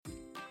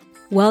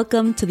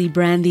Welcome to the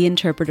Brand the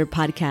Interpreter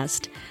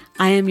podcast.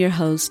 I am your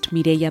host,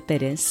 Mireya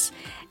Perez,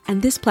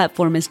 and this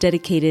platform is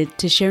dedicated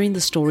to sharing the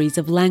stories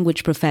of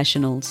language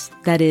professionals,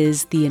 that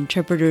is, the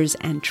interpreters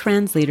and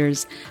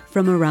translators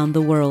from around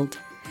the world.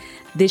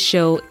 This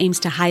show aims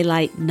to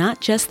highlight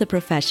not just the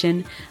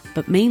profession,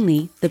 but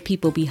mainly the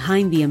people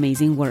behind the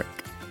amazing work.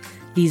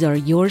 These are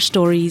your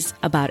stories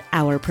about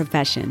our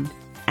profession,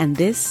 and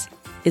this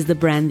is the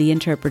Brand the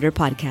Interpreter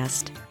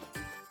podcast.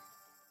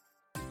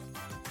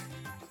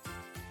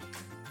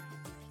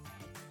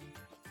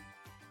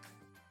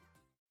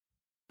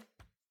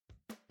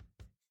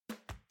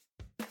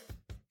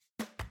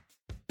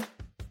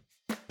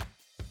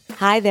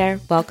 Hi there,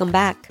 welcome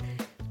back.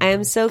 I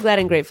am so glad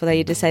and grateful that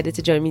you decided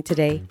to join me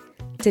today.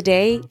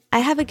 Today, I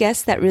have a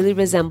guest that really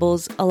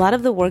resembles a lot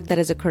of the work that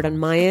has occurred on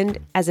my end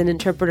as an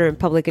interpreter in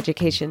public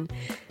education.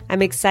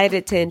 I'm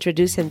excited to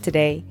introduce him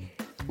today.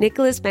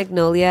 Nicholas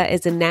Magnolia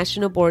is a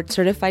National Board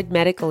Certified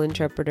Medical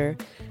Interpreter,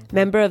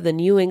 member of the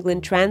New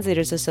England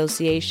Translators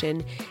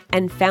Association,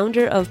 and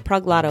founder of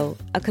Proglato,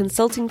 a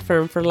consulting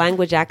firm for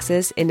language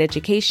access in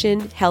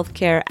education,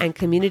 healthcare, and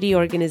community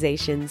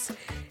organizations.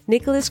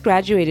 Nicholas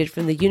graduated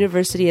from the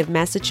University of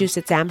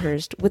Massachusetts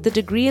Amherst with a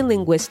degree in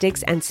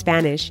linguistics and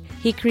Spanish.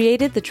 He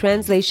created the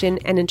Translation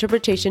and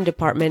Interpretation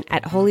Department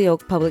at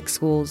Holyoke Public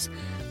Schools,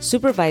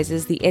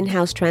 supervises the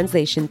in-house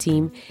translation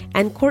team,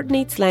 and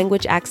coordinates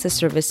language access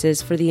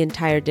services for the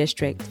entire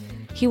district.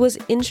 He was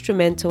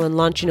instrumental in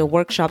launching a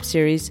workshop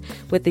series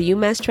with the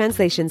UMass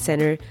Translation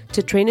Center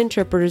to train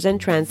interpreters and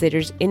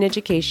translators in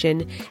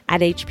education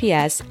at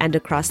HPS and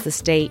across the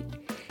state.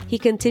 He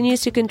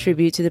continues to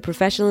contribute to the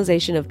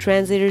professionalization of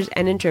translators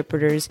and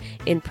interpreters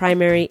in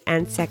primary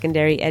and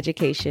secondary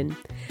education.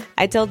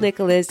 I told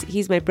Nicholas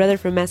he's my brother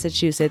from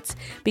Massachusetts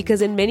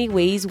because in many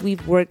ways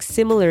we've worked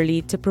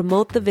similarly to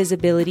promote the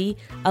visibility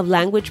of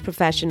language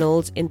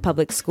professionals in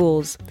public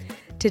schools.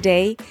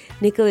 Today,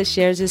 Nicholas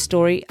shares his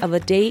story of a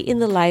day in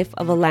the life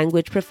of a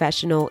language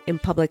professional in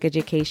public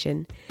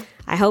education.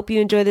 I hope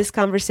you enjoy this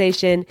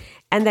conversation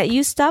and that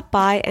you stop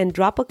by and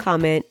drop a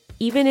comment,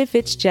 even if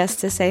it's just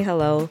to say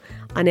hello,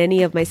 on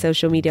any of my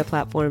social media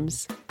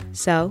platforms.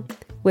 So,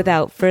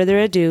 without further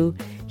ado,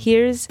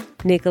 here's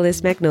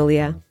Nicholas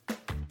Magnolia.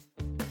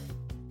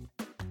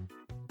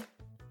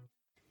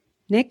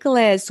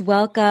 Nicholas,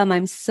 welcome.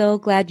 I'm so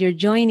glad you're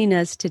joining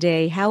us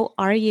today. How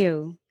are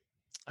you?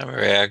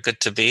 Maria, good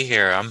to be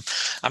here.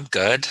 I'm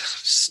good.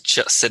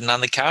 Just sitting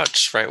on the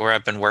couch right where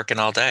I've been working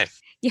all day.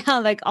 Yeah,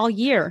 like all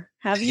year,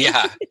 have you?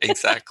 Yeah,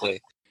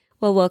 exactly.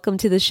 Well, welcome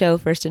to the show,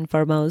 first and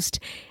foremost.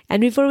 And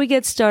before we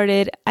get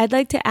started, I'd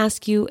like to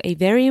ask you a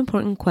very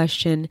important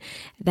question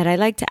that I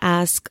like to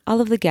ask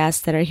all of the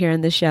guests that are here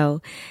on the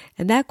show.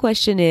 And that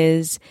question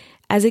is,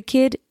 as a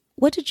kid,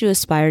 what did you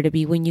aspire to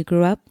be when you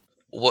grew up?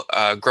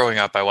 Growing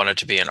up, I wanted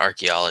to be an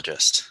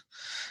archaeologist.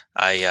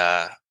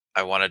 I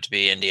wanted to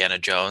be Indiana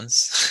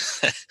Jones.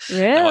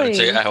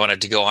 Really? I wanted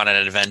to go on an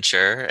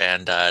adventure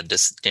and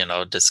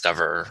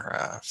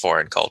discover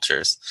foreign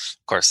cultures.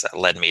 Of course, that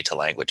led me to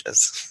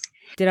languages.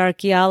 Did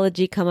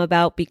archaeology come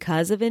about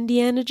because of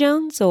Indiana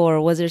Jones, or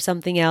was there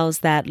something else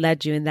that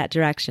led you in that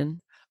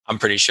direction? I'm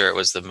pretty sure it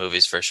was the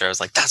movies for sure. I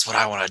was like, that's what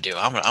I want to do.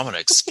 I'm gonna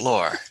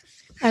explore.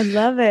 I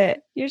love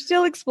it. You're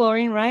still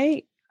exploring,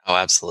 right? Oh,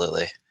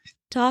 absolutely.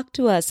 Talk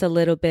to us a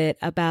little bit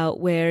about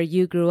where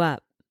you grew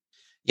up.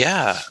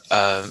 Yeah.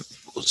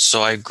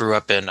 So I grew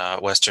up in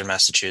Western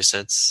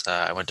Massachusetts.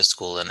 I went to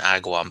school in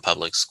Agawam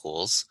Public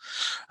Schools.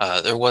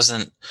 There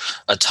wasn't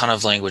a ton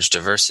of language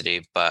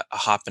diversity, but a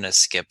hop and a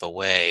skip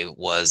away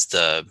was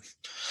the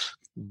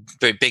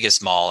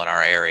biggest mall in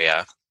our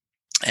area.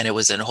 And it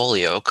was in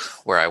Holyoke,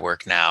 where I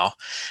work now.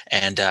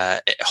 And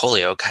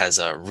Holyoke has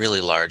a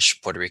really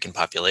large Puerto Rican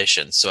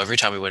population. So every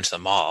time we went to the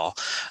mall,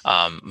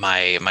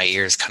 my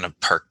ears kind of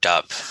perked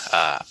up.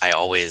 I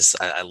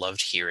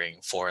loved hearing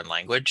foreign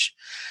language.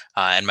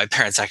 And my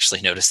parents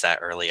actually noticed that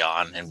early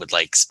on and would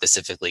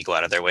specifically go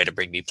out of their way to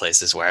bring me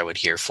places where I would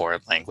hear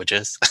foreign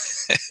languages.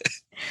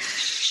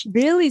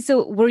 Really?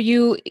 So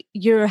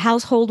your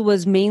household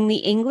was mainly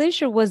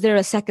English, or was there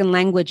a second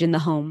language in the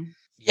home?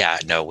 Yeah,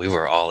 no, we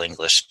were all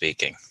English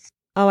speaking.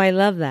 Oh, I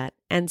love that.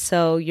 And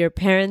so your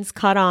parents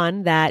caught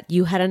on that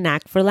you had a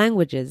knack for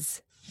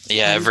languages.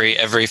 Yeah,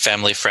 every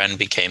family friend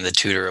became the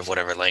tutor of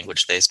whatever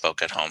language they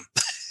spoke at home.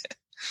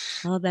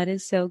 Oh, that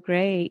is so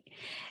great.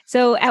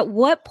 So at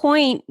what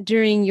point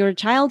during your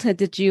childhood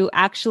did you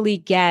actually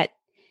get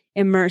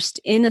immersed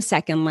in a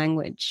second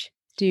language?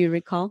 Do you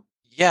recall?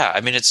 Yeah,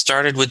 I mean, it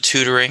started with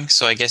tutoring,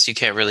 so I guess you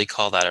can't really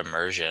call that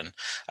immersion.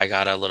 I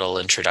got a little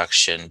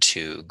introduction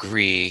to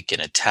Greek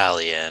and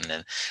Italian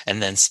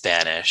and then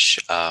Spanish.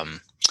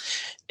 And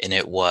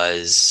it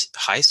was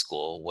high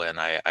school when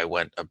I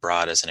went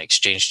abroad as an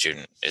exchange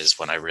student is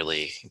when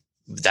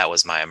that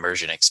was my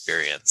immersion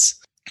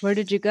experience. Where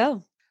did you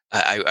go?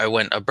 I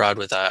went abroad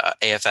with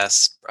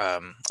AFS,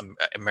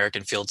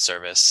 American Field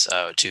Service,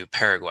 to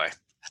Paraguay.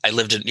 I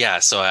lived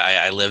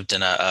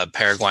in a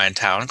Paraguayan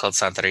town called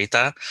Santa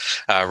Rita,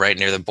 right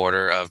near the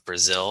border of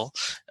Brazil.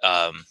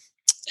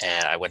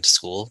 And I went to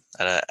school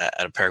at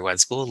a Paraguayan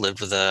school,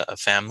 lived with a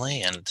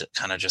family, and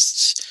kind of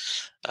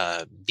just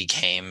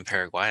became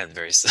Paraguayan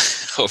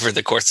over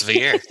the course of a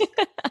year.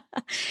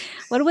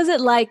 What was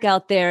it like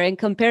out there in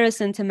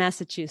comparison to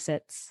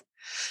Massachusetts?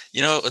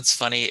 You know what's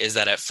funny is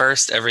that at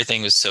first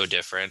everything was so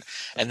different,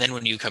 and then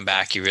when you come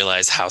back, you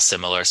realize how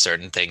similar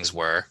certain things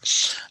were.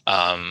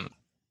 Um,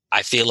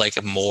 I feel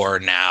like more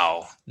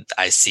now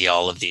I see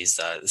all of these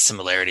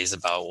similarities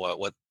about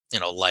what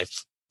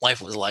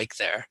life was like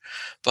there,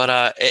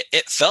 but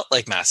it felt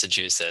like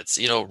Massachusetts.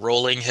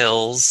 Rolling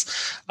hills,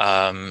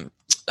 um,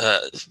 uh,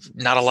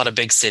 not a lot of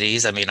big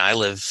cities. I mean, I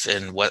live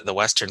in the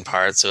western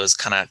part, so it's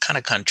kind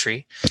of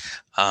country.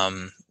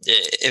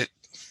 It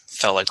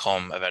felt like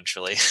home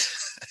eventually.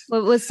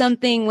 What was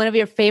something, one of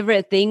your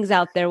favorite things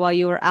out there while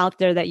you were out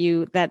there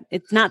that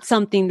it's not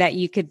something that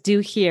you could do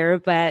here,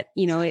 but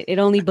it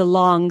only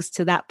belongs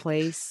to that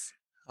place?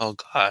 Oh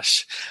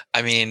gosh.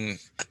 I mean,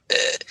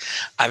 eh,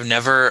 I've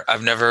never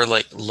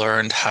like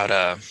learned how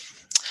to.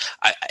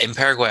 In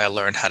Paraguay, I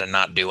learned how to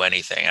not do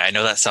anything. I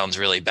know that sounds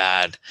really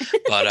bad,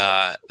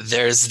 but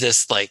there's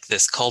this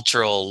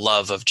cultural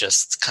love of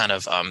just kind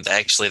of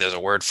actually there's a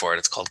word for it.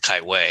 It's called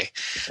kaiwei.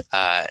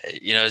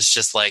 It's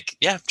just like,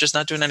 yeah, just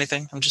not doing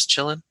anything. I'm just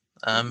chilling.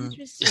 Um,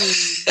 Interesting.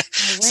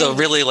 No so way.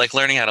 really like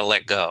learning how to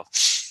let go.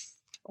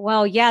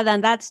 Well, yeah,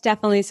 then that's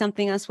definitely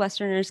something us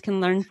Westerners can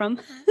learn from.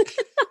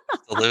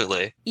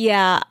 Absolutely.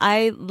 Yeah,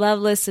 I love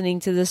listening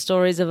to the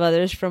stories of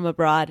others from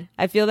abroad.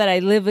 I feel that I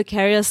live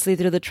vicariously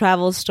through the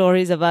travel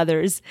stories of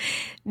others.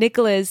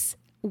 Nicholas,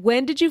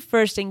 when did you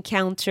first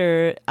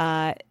encounter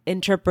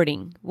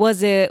interpreting?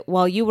 Was it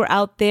while you were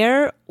out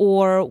there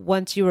or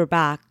once you were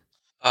back?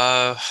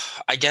 Uh,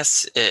 I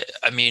guess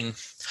I mean,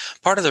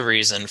 part of the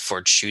reason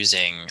for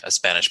choosing a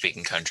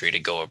Spanish-speaking country to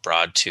go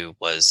abroad to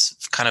was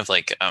kind of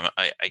like,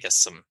 I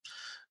guess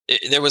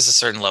there was a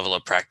certain level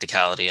of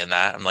practicality in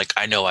that. I'm like,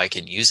 I know I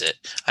can use it.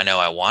 I know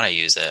I want to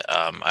use it.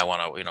 I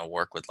want to,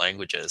 work with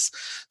languages.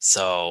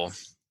 So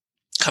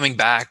coming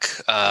back,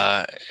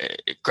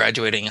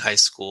 graduating high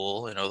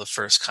school, the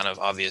first kind of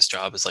obvious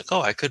job is like,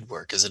 oh, I could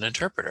work as an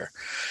interpreter.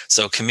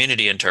 So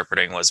community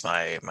interpreting was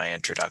my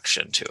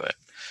introduction to it,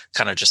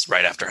 kind of just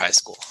right after high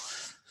school.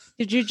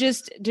 Did you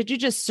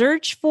just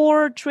search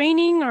for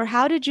training, or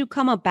how did you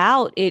come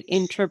about it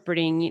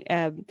interpreting?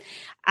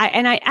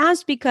 I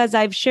asked because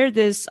I've shared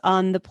this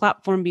on the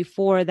platform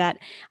before that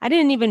I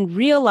didn't even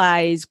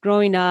realize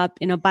growing up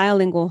in a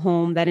bilingual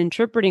home that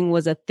interpreting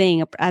was a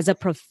thing as a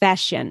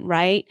profession,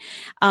 right?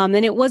 And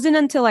it wasn't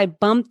until I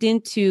bumped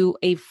into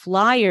a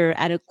flyer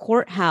at a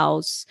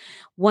courthouse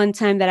one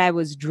time that I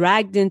was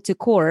dragged into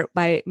court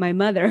by my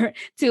mother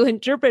to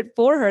interpret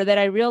for her that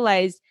I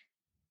realized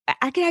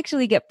I could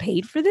actually get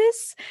paid for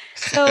this.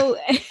 So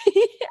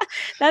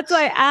that's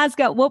why I ask,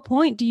 at what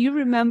point do you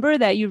remember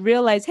that you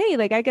realize, hey,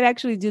 like I could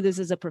actually do this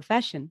as a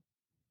profession?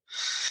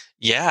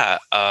 Yeah.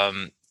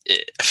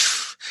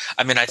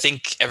 I mean, I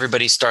think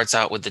everybody starts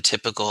out with the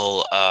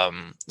typical,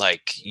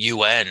 like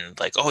UN,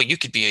 like, oh, you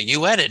could be a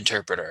UN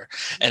interpreter.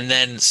 And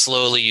then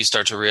slowly you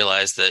start to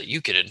realize that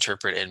you could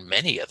interpret in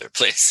many other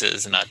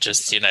places, not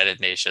just the United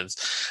Nations.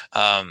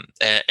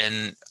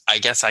 And I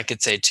guess I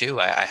could say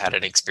too, I had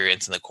an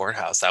experience in the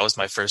courthouse. That was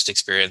my first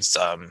experience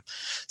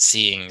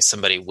seeing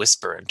somebody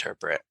whisper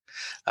interpret,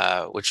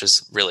 which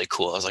was really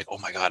cool. I was like, "Oh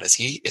my God, is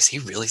he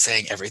really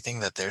saying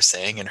everything that they're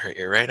saying in her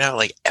ear right now?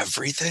 Like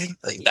everything?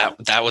 Like Yeah.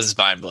 that was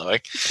mind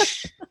blowing."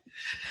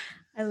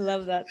 I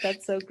love that.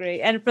 That's so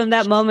great. And from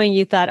that moment,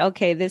 you thought,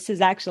 okay, this is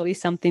actually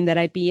something that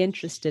I'd be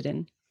interested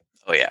in.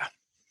 Oh yeah,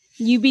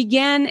 You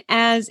began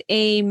as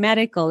a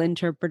medical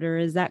interpreter,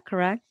 is that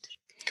correct?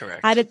 How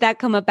correct. did that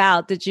come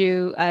about?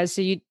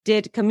 So you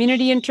did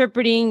community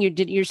interpreting, you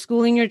did your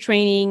schooling, your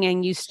training,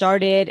 and you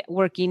started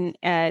working,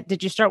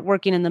 did you start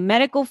working in the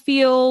medical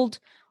field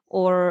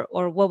or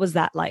what was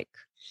that like?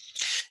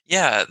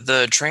 Yeah,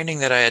 the training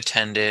that I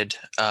attended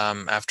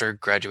after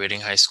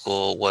graduating high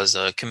school was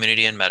a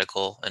community and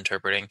medical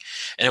interpreting,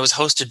 and it was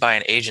hosted by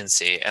an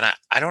agency. And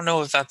I don't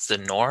know if that's the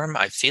norm.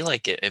 I feel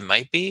like it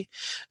might be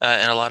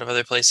in a lot of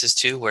other places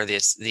too, where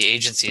the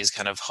agencies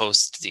kind of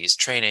host these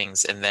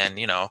trainings, and then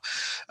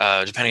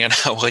depending on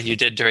how well you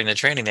did during the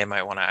training, they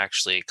might want to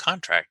actually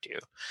contract you.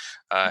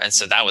 And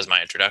so that was my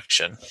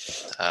introduction,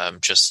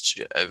 just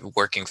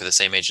working for the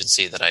same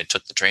agency that I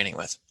took the training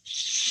with.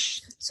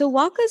 So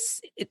walk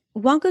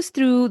us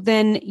through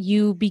then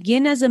you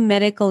begin as a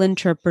medical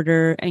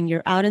interpreter and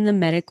you're out in the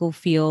medical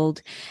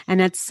field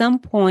and at some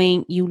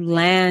point you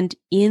land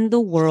in the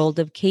world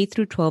of K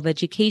through 12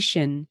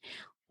 education.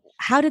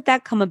 How did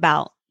that come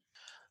about?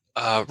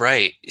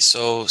 Right.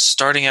 So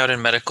starting out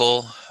in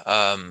medical,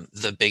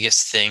 the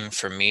biggest thing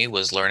for me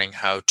was learning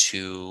how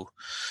to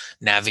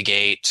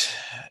navigate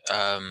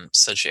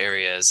such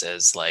areas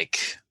as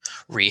like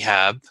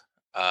rehab,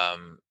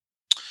 um,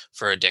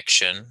 for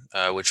addiction,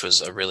 which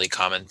was a really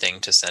common thing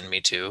to send me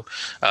to.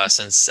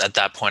 Since at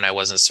that point I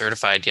wasn't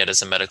certified yet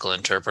as a medical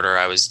interpreter,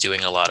 I was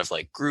doing a lot of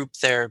like group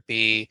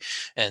therapy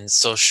and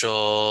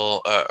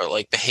social, or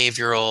like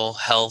behavioral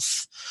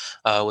health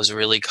was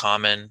really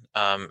common.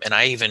 And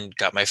I even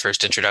got my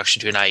first introduction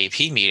to an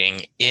IEP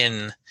meeting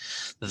in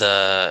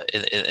the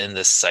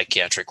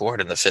psychiatric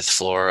ward in the fifth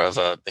floor of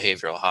a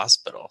behavioral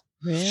hospital.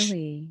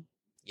 Really?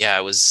 Yeah,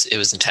 it was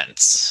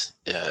intense,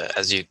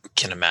 as you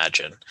can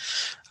imagine.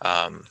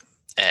 Um,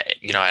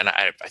 and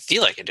I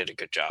feel like I did a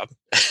good job,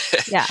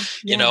 Yeah.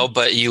 Yeah.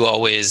 but you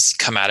always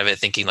come out of it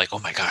thinking like, oh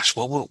my gosh,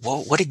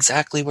 what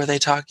exactly were they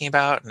talking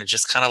about? And it's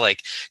just kind of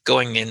like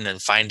going in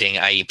and finding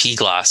IEP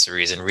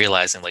glossaries and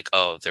realizing like,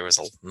 oh, there was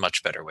a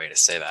much better way to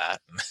say that.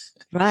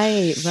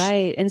 Right,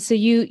 right. And so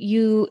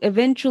you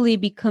eventually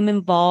become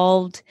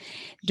involved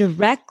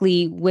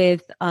directly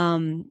with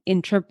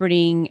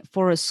interpreting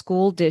for a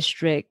school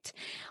district.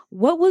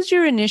 What was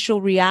your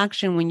initial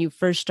reaction when you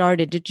first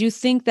started? Did you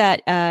think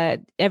that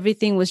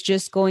everything was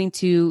just going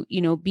to,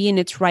 be in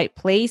its right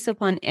place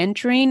upon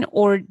entering,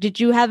 or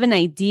did you have an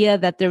idea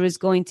that there was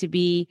going to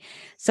be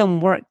some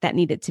work that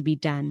needed to be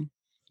done?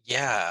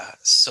 Yeah.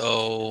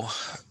 So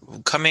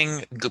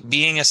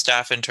being a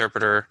staff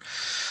interpreter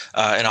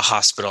in a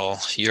hospital,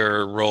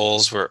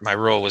 my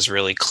role was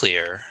really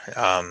clear.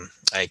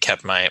 I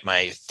kept my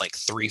like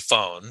three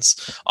phones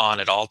on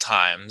at all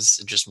times,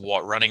 just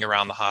running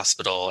around the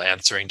hospital,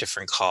 answering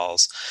different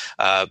calls.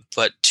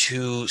 But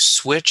to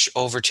switch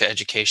over to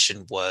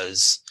education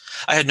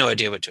I had no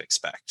idea what to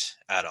expect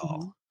at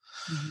all.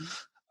 Mhm.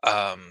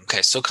 Mhm.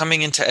 Okay, so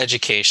coming into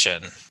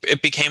education,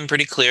 it became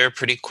pretty clear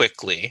pretty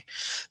quickly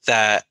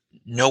that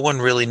no one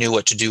really knew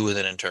what to do with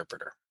an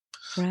interpreter.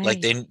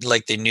 Like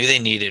Right. they knew they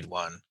needed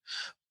one,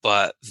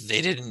 but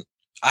they didn't.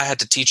 I had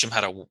to teach them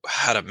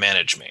how to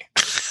manage me.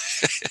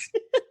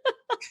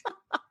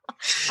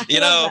 I you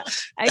love know,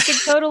 that. I can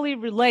totally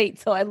relate.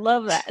 So I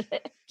love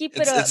that. Keep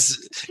it up.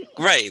 it's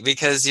right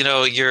because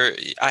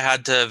I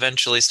had to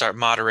eventually start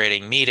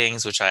moderating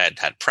meetings, which I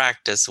had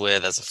practice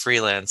with as a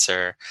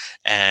freelancer,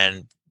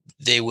 and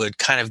they would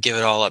kind of give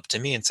it all up to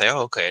me and say,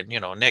 "Oh, okay,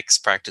 Nick's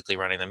practically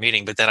running the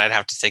meeting," but then I'd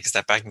have to take a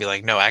step back and be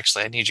like, "No,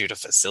 actually, I need you to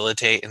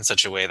facilitate in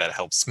such a way that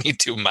helps me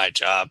do my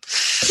job.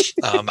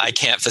 I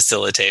can't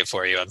facilitate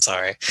for you. I'm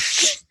sorry."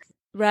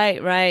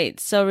 Right, right.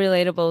 So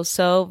relatable.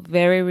 So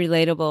very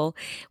relatable.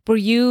 Were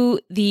you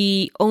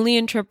the only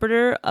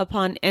interpreter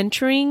upon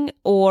entering,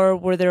 or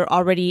were there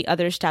already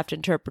other staffed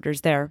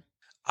interpreters there?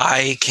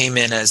 I came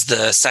in as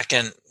the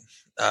second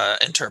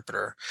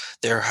interpreter.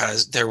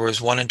 There was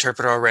one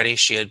interpreter already.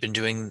 She had been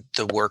doing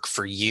the work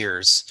for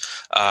years.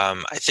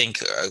 I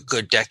think a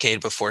good decade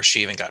before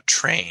she even got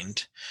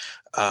trained.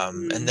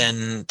 And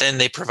Mm. then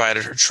they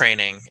provided her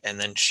training,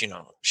 and then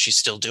she's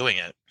still doing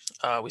it.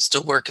 We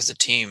still work as a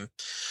team,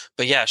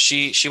 but yeah,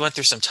 she went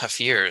through some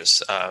tough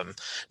years,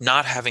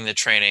 not having the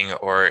training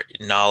or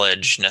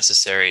knowledge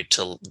necessary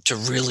to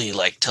really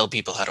like tell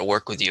people how to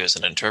work with you as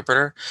an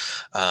interpreter.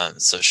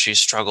 So she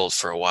struggled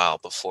for a while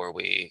before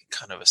we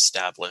kind of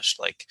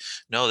established like,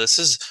 no, this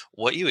is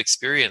what you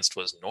experienced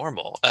was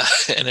normal.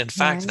 And in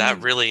fact,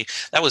 Right.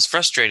 that was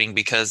frustrating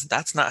because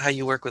that's not how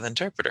you work with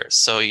interpreters.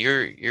 So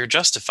you're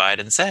justified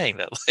in saying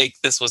that like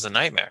this was a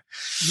nightmare.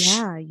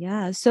 Yeah,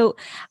 yeah. So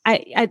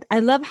I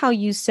love how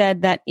you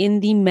said that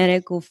in the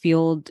medical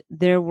field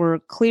there were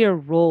clear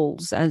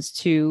roles as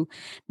to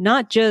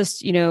not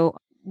just,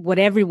 what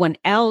everyone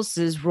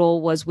else's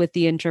role was with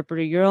the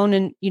interpreter, your own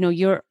and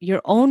your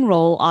own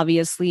role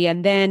obviously,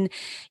 and then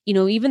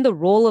even the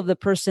role of the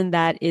person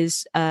that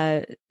is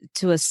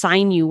to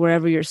assign you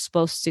wherever you're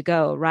supposed to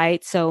go,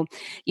 right? So,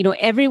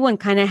 everyone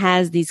kind of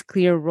has these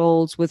clear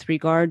roles with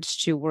regards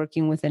to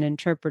working with an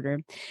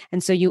interpreter.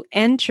 And so you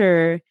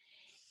enter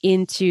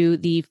into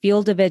the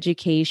field of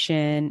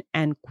education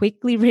and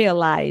quickly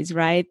realize,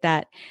 right,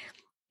 that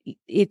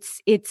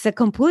it's a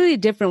completely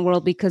different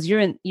world because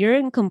you're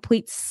in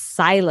complete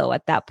silo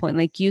at that point.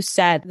 Like you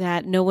said,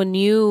 that no one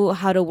knew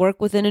how to work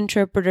with an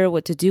interpreter,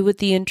 what to do with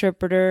the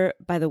interpreter.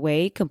 By the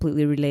way,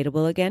 completely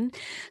relatable again.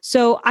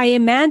 So I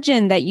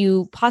imagine that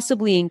you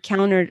possibly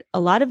encountered a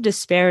lot of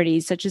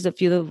disparities, such as a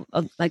few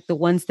of like the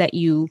ones that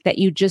you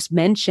just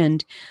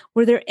mentioned.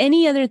 Were there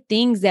any other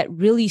things that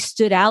really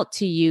stood out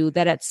to you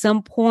that at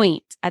some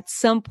point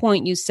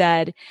you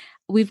said,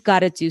 we've got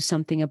to do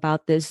something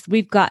about this.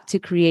 We've got to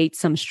create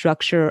some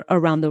structure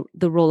around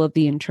the role of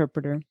the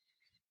interpreter.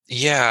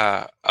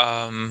 Yeah.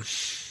 I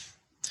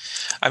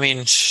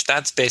mean,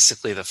 that's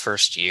basically the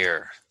first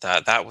year.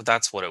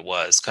 That's what it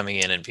was, coming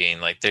in and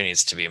being like, there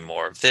needs to be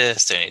more of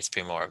this, there needs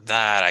to be more of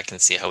that. I can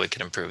see how we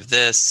can improve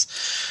this.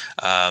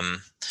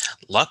 Um,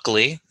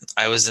 Luckily,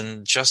 I was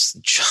in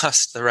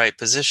just the right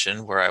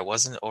position where I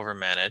wasn't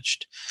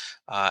overmanaged,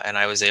 and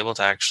I was able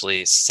to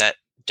actually set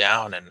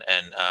down and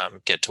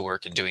get to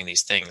work and doing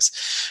these things.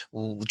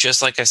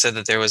 Just like I said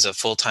that there was a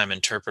full-time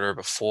interpreter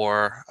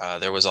before,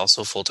 there was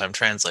also a full-time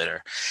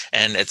translator.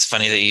 And it's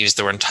funny that you used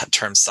the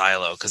term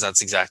silo, because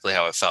that's exactly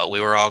how it felt.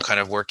 We were all kind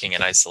of working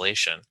in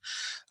isolation.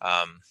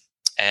 Um,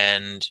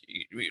 and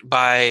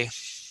by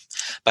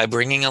by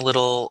bringing a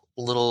little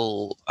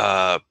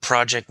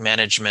project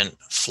management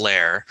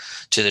flair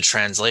to the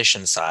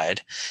translation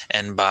side,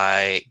 and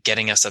by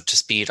getting us up to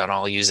speed on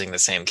all using the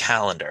same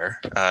calendar.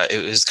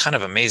 It was kind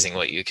of amazing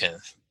what you can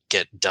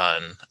get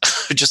done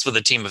just with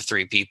a team of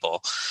three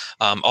people.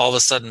 All of a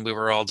sudden, we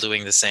were all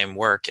doing the same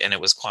work, and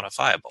it was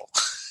quantifiable.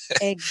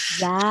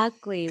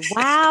 Exactly.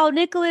 Wow,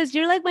 Nicholas,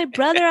 you're like my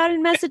brother out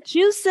in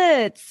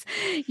Massachusetts.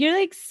 You're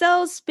like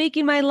so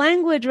speaking my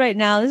language right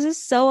now. This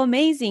is so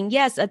amazing.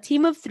 Yes, a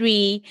team of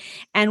three.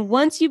 And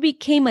once you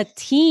became a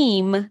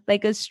team,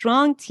 like a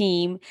strong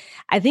team,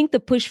 I think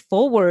the push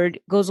forward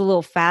goes a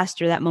little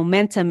faster. That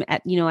momentum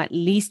at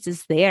least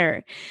is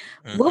there.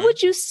 What Hmm.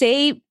 would you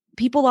say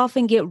people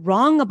often get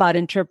wrong about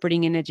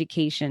interpreting in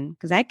education?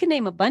 Because I can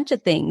name a bunch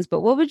of things, but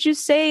what would you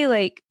say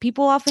like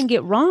people often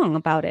get wrong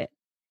about it?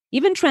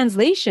 Even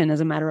translation,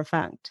 as a matter of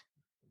fact.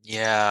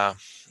 Yeah.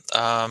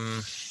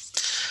 Um,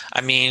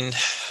 I mean,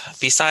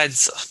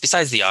 besides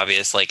the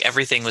obvious, like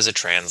everything was a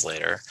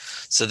translator.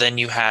 So then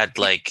you had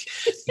like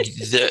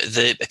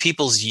the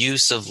people's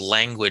use of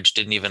language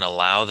didn't even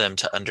allow them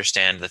to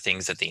understand the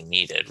things that they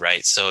needed,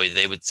 right? So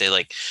they would say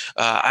like,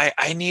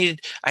 I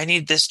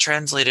need this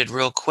translated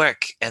real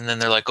quick, and then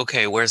they're like,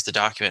 okay, where's the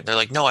document? They're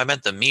like, no, I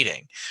meant the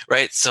meeting,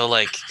 right? So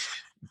like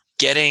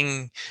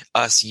getting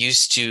us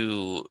used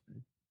to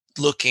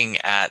looking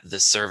at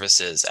the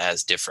services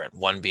as different,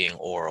 one being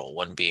oral,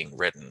 one being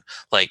written.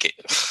 Like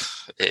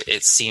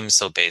it seems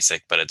so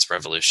basic, but it's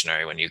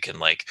revolutionary when you can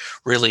like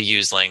really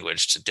use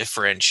language to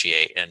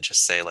differentiate and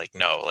just say like,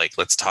 no, like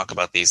let's talk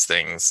about these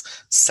things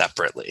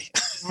separately.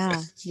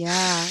 Yeah,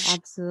 yeah,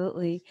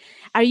 absolutely.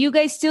 Are you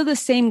guys still the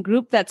same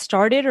group that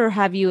started or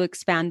have you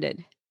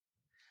expanded?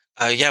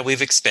 Yeah,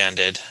 we've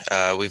expanded.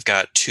 We've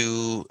got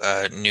two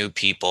new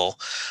people.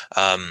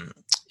 Um,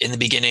 in the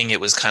beginning,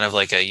 it was kind of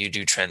like a you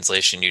do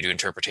translation, you do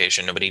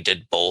interpretation. Nobody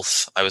did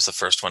both. I was the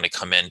first one to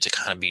come in to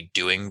kind of be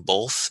doing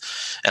both.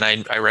 And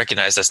I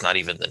recognize that's not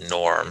even the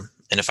norm.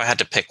 And if I had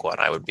to pick one,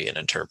 I would be an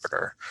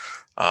interpreter.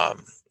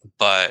 Um,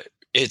 but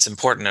it's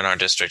important in our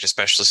district,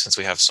 especially since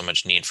we have so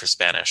much need for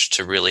Spanish,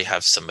 to really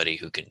have somebody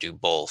who can do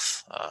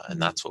both. And Mm.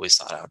 that's what we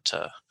sought out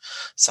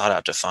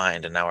to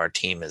find. And now our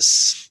team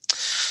is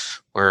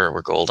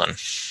we're golden.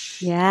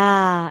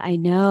 Yeah, I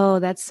know.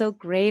 That's so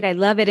great. I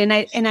love it. And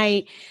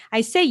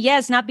I say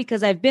yes not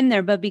because I've been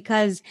there, but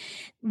because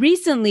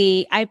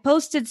recently I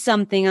posted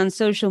something on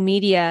social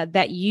media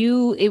that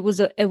it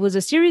was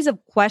a series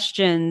of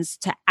questions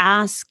to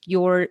ask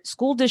your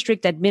school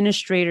district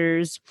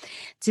administrators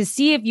to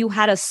see if you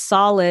had a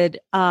solid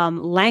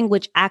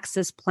language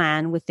access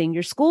plan within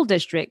your school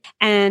district.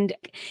 And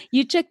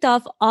you checked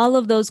off all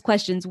of those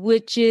questions,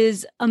 which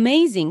is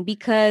amazing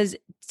because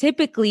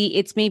typically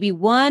it's maybe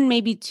one,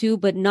 maybe two,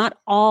 but not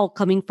all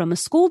coming from a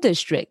school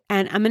district.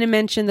 And I'm going to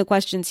mention the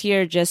questions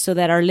here just so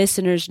that our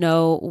listeners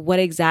know what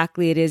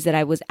exactly it is that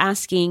I was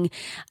asking.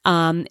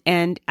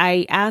 And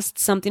I asked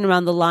something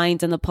around the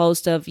lines on the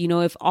post of,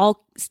 if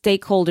all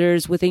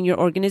stakeholders within your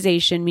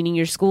organization, meaning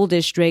your school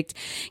district,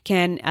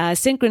 can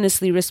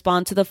synchronously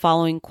respond to the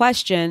following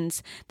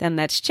questions, then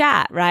let's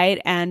chat,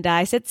 right? And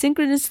I said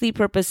synchronously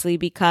purposely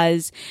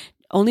because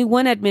only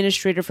one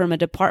administrator from a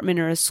department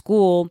or a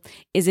school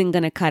isn't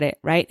going to cut it,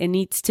 right? It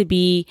needs to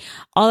be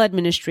all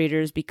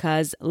administrators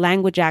because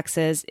language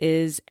access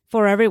is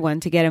for everyone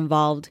to get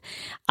involved.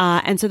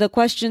 And so the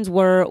questions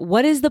were,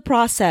 what is the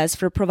process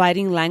for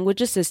providing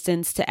language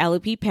assistance to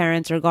LEP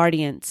parents or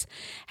guardians?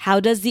 How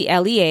does the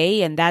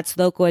LEA, and that's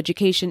local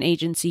education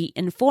agency,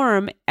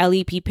 inform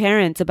LEP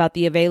parents about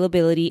the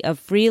availability of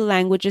free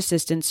language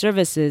assistance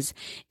services,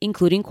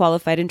 including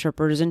qualified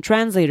interpreters and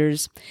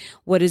translators?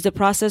 What is the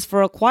process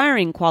for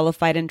acquiring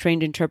qualified and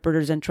trained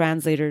interpreters and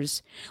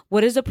translators?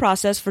 What is the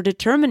process for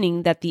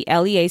determining that the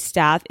LEA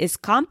staff is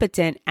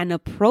competent and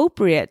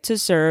appropriate to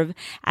serve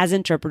as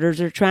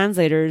interpreters or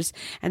translators?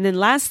 And then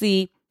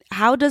lastly,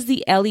 how does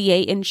the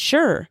LEA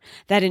ensure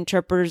that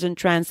interpreters and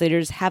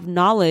translators have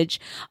knowledge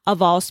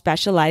of all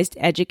specialized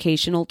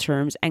educational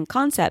terms and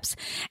concepts?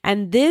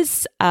 And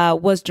this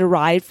was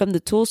derived from the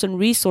tools and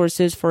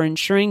resources for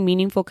ensuring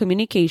meaningful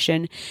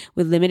communication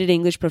with limited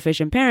English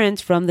proficient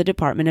parents from the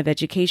Department of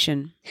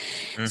Education.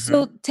 Hmm.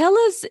 So tell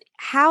us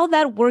how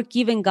that work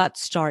even got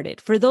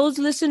started. For those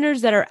listeners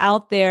that are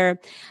out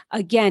there,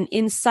 again,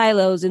 in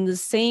silos, in the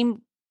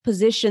same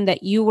position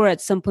that you were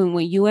at some point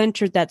when you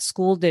entered that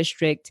school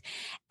district,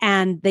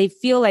 and they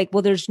feel like,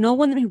 well, there's no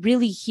one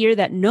really here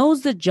that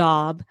knows the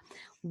job.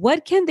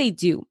 What can they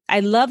do? I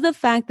love the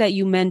fact that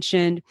you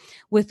mentioned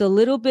with a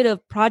little bit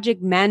of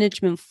project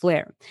management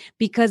flair,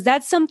 because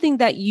that's something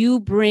that you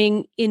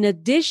bring in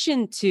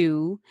addition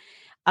to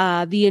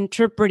the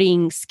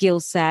interpreting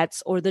skill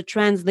sets or the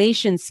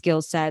translation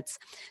skill sets.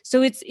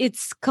 So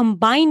it's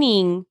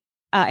combining,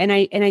 and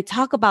I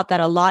talk about that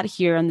a lot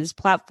here on this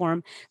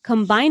platform,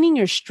 combining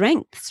your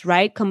strengths,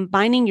 right?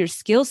 Combining your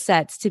skill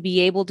sets to be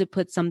able to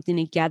put something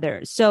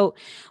together. So,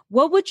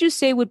 what would you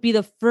say would be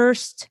the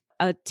first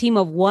a team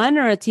of one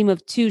or a team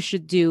of two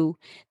should do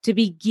to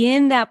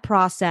begin that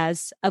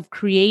process of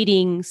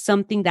creating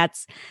something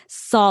that's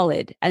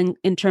solid and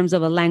in terms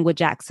of a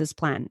language access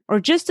plan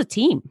or just a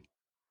team?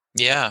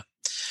 Yeah,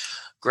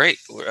 great.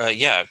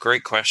 Yeah,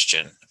 great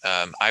question.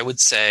 I would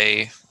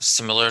say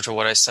similar to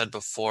what I said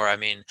before. I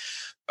mean,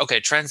 okay,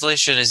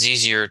 translation is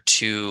easier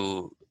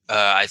to,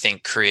 I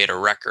think, create a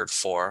record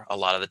for a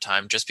lot of the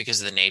time just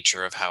because of the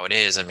nature of how it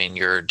is. I mean,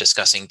 you're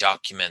discussing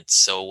documents,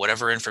 so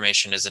whatever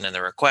information isn't in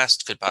the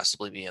request could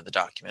possibly be in the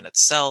document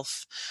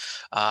itself.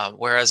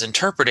 Whereas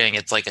interpreting,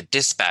 it's like a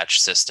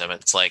dispatch system.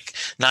 It's like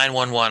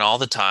 911 all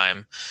the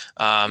time,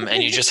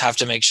 and you just have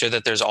to make sure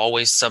that there's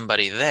always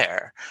somebody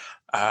there.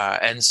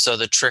 And so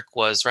the trick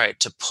was, right,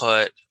 to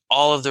put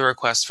all of the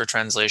requests for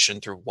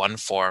translation through one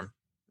form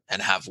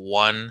and have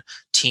one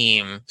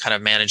team kind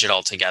of manage it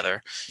all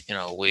together.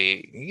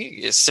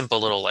 A simple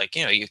little, like,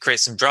 you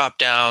create some drop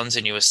downs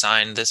and you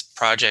assign this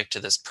project to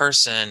this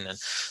person, and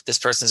this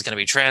person is going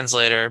to be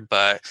translator,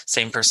 but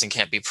same person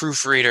can't be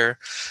proofreader,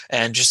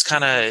 and just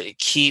kind of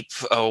keep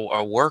a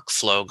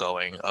workflow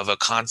going of a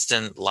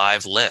constant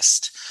live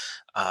list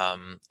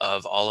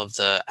of all of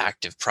the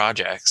active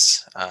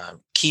projects, So you're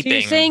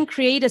keeping. saying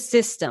create a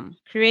system,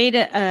 create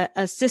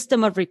a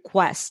system of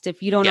request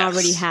if you don't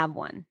already Yes. have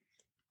one.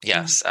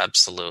 Yes,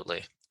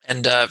 absolutely.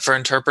 And for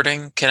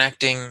interpreting,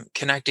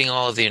 connecting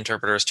all of the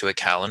interpreters to a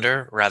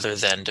calendar rather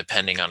than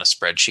depending on a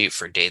spreadsheet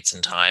for dates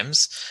and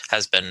times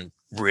has been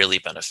really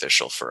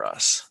beneficial for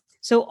us.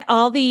 So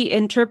all the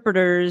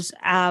interpreters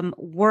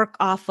work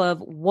off of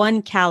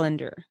one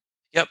calendar.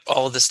 Yep,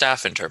 all of the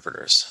staff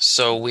interpreters.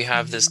 So we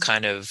have this Mhm.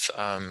 kind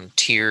of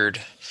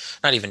tiered,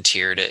 not even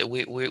tiered.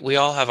 We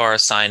all have our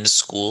assigned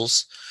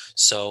schools.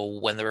 So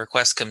when the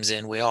request comes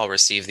in, we all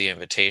receive the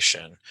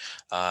invitation,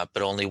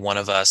 but only one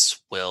of us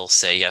will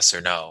say yes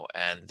or no,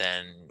 and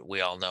then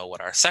we all know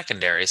what our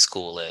secondary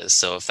school is.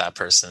 So if that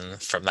person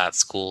from that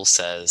school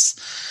says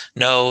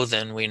no,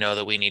 then we know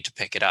that we need to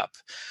pick it up.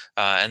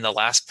 And the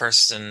last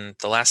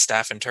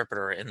staff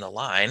interpreter in the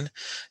line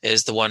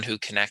is the one who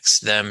connects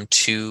them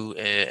to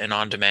an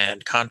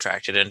on-demand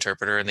contracted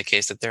interpreter in the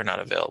case that they're not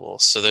available.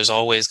 So there's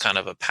always kind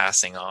of a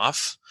passing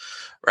off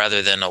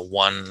rather than a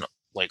one,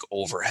 like,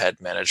 overhead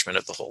management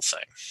of the whole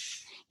thing.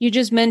 You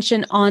just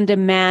mentioned on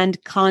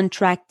demand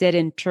contracted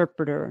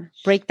interpreter.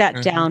 Break that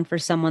Hmm. down for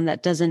someone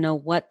that doesn't know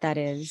what that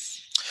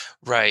is.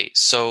 Right.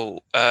 So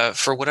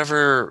for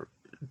whatever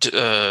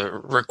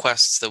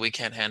requests that we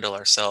can't handle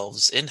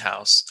ourselves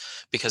in-house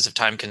because of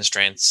time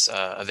constraints,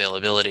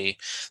 availability,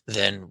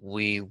 then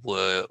we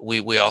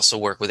also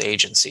work with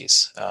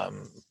agencies,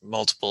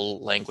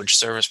 multiple language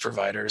service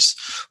providers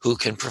who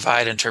can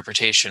provide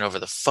interpretation over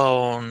the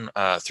phone,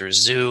 through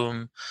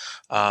Zoom,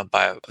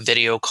 by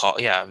video call,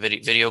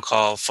 video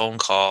call, phone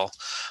call,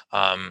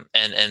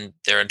 and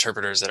there are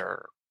interpreters that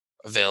are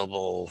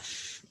available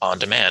on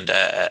demand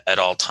at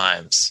all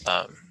times.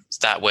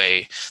 That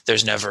way,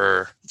 there's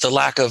never the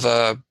lack of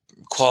a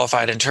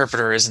qualified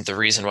interpreter isn't the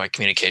reason why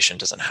communication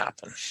doesn't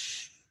happen.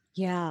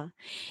 Yeah.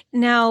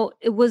 Now,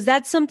 was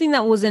that something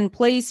that was in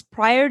place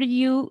prior to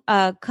you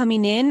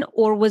coming in,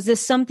 or was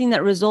this something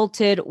that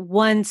resulted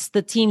once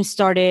the team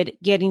started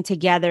getting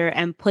together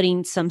and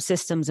putting some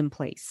systems in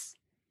place?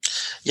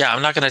 Yeah,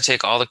 I'm not going to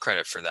take all the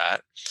credit for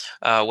that.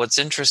 What's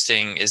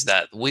interesting is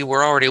that we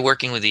were already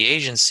working with the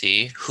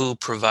agency who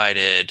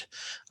provided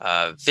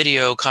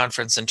video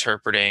conference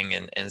interpreting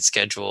and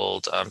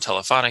scheduled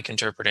telephonic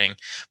interpreting,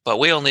 but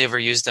we only ever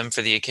used them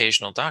for the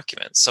occasional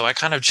documents. So I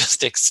kind of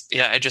just,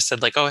 I just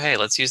said, like, oh, hey,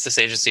 let's use this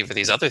agency for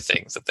these other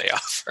things that they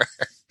offer.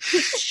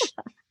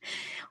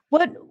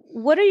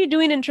 What are you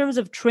doing in terms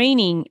of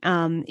training?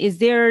 Is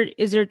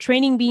there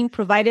training being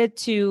provided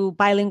to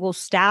bilingual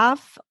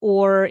staff,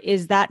 or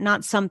is that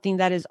not something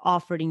that is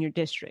offered in your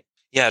district?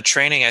 Yeah,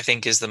 training, I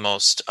think, is the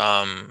most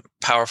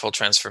powerful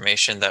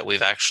transformation that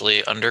we've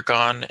actually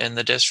undergone in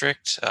the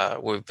district.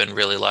 We've been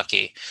really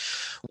lucky.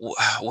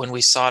 When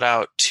we sought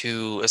out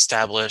to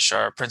establish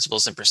our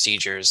principles and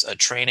procedures,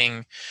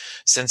 training,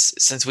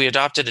 since we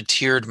adopted a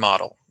tiered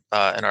model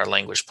in our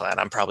language plan,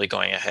 I'm probably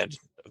going ahead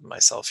of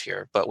myself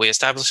here, but we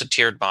established a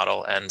tiered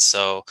model, and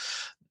so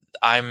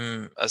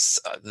the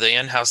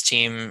in-house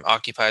team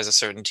occupies a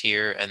certain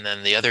tier, and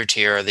then the other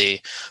tier are the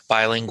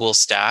bilingual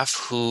staff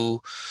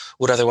who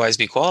would otherwise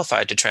be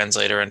qualified to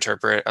translate or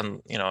interpret,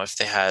 if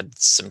they had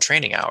some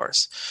training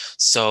hours.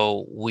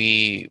 So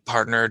we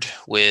partnered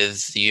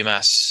with the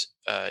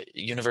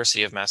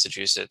University of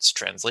Massachusetts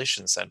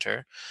Translation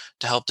Center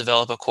to help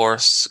develop a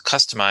course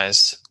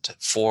customized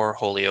for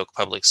Holyoke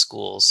Public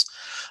Schools,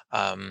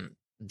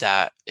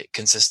 that it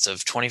consists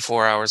of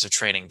 24 hours of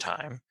training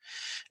time.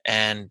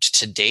 And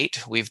to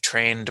date, we've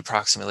trained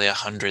approximately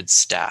 100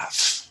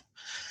 staff,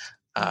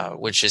 Wow.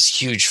 which is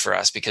huge for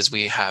us because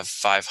we have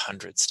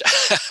 500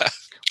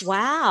 staff.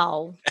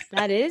 Wow,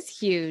 that is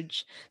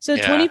huge. So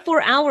Yeah.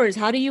 24 hours,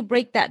 how do you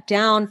break that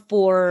down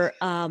for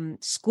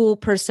school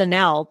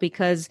personnel?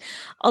 Because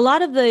a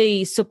lot of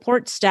the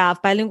support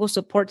staff, bilingual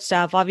support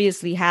staff,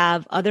 obviously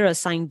have other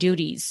assigned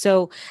duties.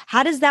 So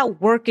how does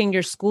that work in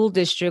your school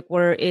district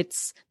where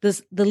it's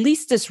the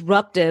least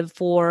disruptive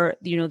for,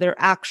 their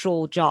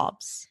actual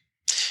jobs?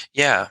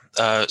 Yeah.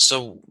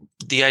 So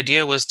the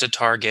idea was to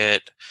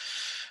target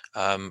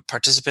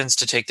participants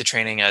to take the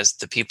training as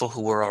the people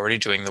who were already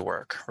doing the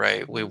work,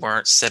 right? We Mhm.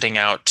 weren't setting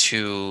out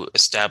to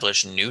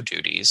establish new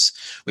duties.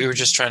 We were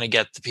just Mhm. trying to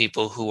get the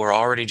people who were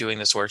already doing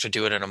this work to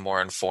do it in a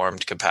more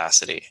informed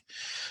capacity.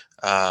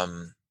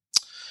 Um,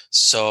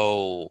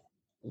 so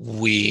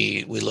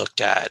we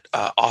looked at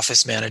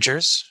office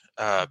managers,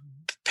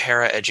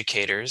 para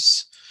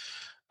educators,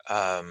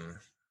 um,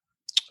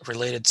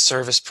 related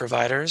service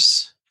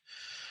providers,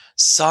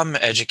 some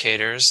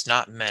educators,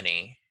 not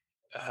many,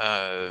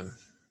 uh,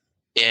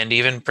 and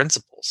even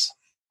principals.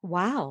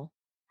 Wow.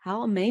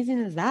 How amazing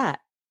is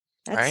that?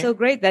 That's Right? so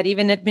great that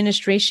even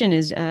administration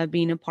is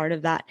being a part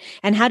of that.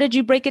 And how did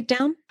you break it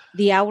down?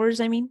 The hours,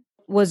 I mean,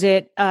 was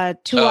it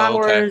two Oh, okay.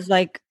 hours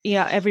like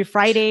yeah every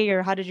Friday,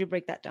 or how did you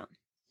break that down?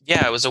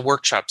 Yeah, it was a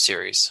workshop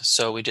series.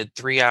 So we did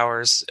 3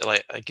 hours,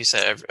 like you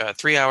said,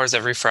 3 hours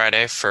every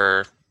Friday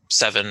for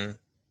 7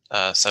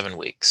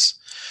 weeks,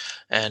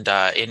 and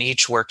in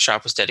each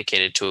workshop was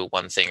dedicated to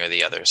one thing or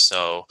the other.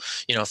 So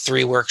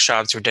 3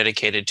 workshops were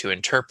dedicated to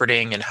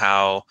interpreting and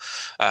how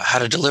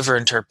to deliver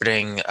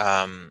interpreting.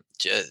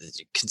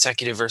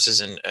 Consecutive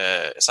versus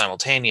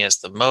simultaneous,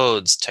 the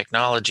modes,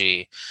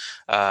 technology,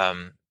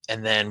 and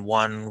then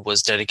one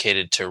was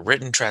dedicated to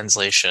written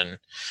translation.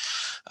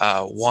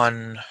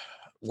 One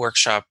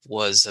workshop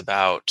was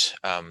about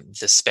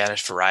the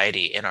Spanish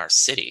variety in our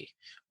city,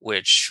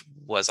 which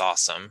was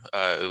awesome.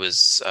 It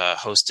was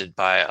hosted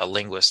by a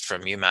linguist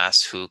from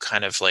UMass who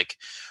kind of like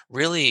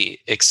really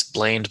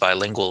explained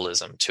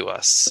bilingualism to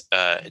us,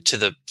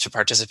 to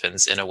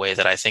participants in a way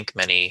that I think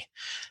many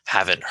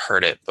haven't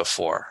heard it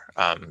before.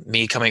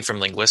 Me coming from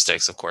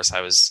linguistics, of course, I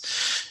was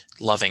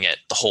loving it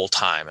the whole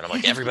time, and I'm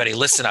like, everybody,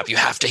 listen up! You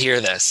have to hear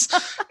this.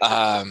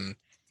 Um,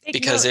 Take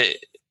because notes.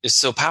 it is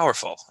so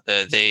powerful.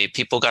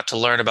 People got to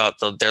learn about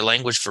their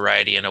language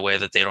variety in a way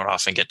that they don't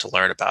often get to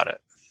learn about it.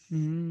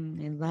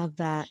 I love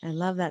that. I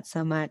love that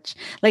so much.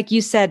 Like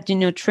you said,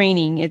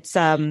 training, it's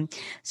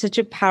such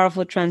a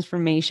powerful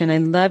transformation. I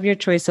love your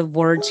choice of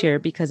words here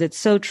because it's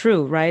so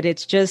true, right?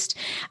 It's just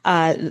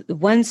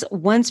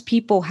once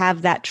people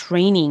have that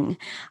training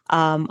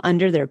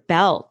under their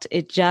belt,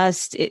 it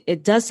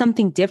does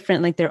something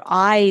different. Like their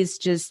eyes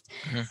just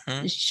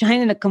Hmm.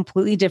 shine in a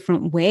completely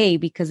different way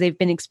because they've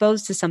been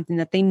exposed to something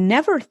that they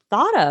never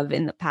thought of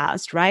in the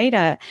past,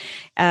 right?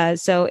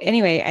 So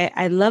anyway,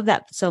 I love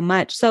that so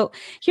much. So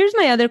here's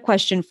my other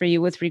question for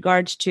you with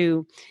regards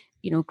to,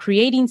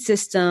 creating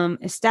system,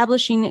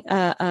 establishing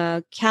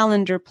a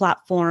calendar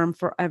platform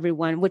for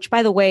everyone. Which,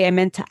 by the way, I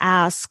meant to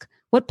ask,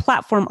 what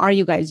platform are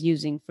you guys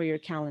using for your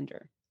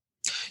calendar?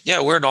 Yeah,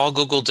 we're in all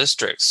Google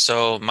districts.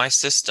 So my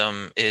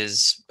system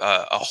is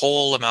a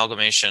whole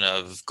amalgamation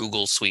of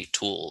Google Suite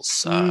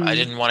tools. I Mm,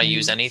 didn't want to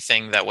use mm,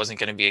 anything that wasn't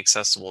going to be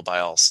accessible by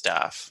all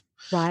staff,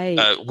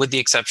 right. with the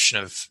exception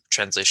of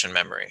translation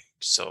memory.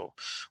 So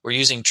we're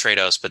using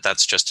Trados, but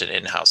that's just an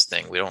in-house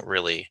thing. We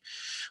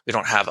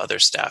don't have other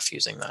staff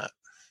using that.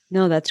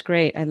 No, that's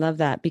great. I love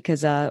that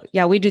because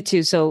yeah, we do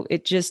too. So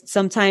it just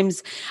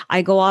sometimes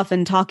I go off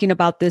and talking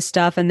about this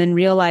stuff and then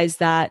realize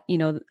that,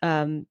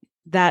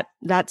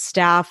 that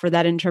staff or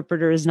that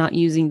interpreter is not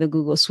using the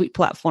Google Suite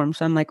platform.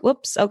 So I'm like,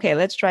 whoops, okay,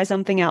 let's try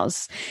something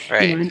else,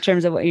 Right. in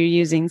terms of what you're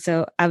using.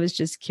 So I was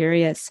just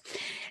curious.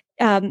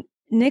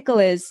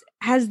 Nicholas,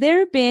 has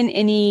there been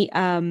any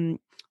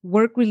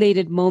work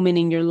related moment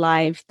in your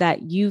life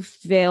that you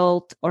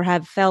felt or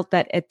have felt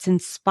that it's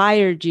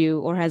inspired you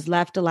or has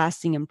left a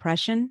lasting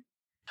impression?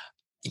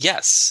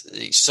 Yes.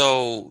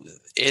 So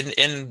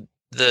in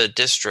the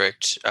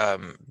district,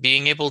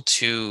 being able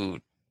to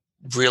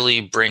really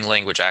bring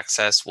language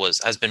access was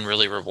has been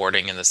really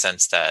rewarding in the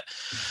sense that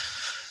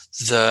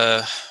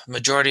the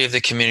majority of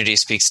the community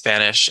speaks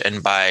Spanish,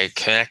 and by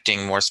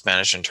connecting more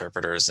Spanish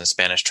interpreters and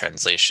Spanish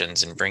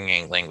translations and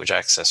bringing language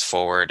access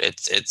forward,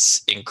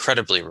 it's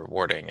incredibly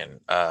rewarding. And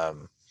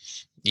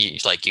you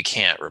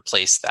can't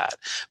replace that.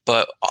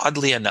 But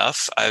oddly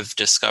enough, I've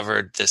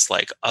discovered this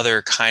like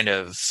other kind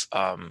of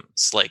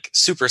like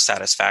super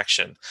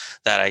satisfaction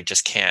that I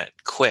just can't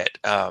quit.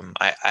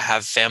 I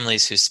have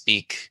families who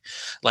speak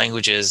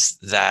languages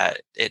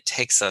that it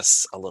takes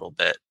us a little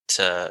bit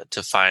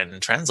to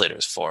find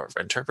translators for,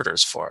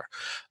 interpreters for.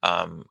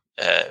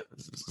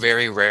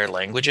 Very rare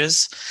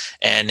languages,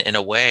 and in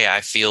a way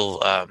I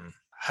feel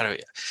how do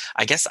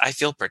I guess I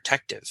feel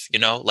protective,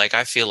 like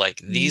I feel like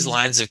these Mm.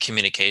 lines of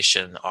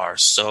communication are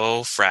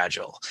so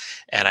fragile,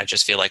 and I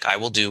just feel like I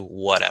will do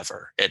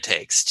whatever it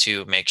takes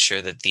to make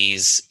sure that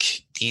these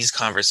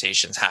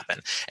conversations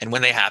happen. And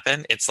when they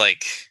happen, it's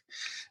like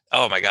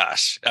Oh my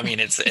gosh. I mean,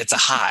 it's a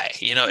high,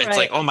 it's like,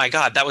 Right. oh my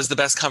God, that was the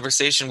best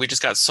conversation. We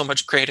just got so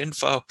much great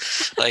info.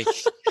 Like,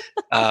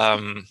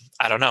 I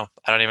don't know.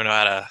 I don't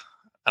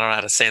know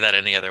how to say that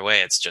any other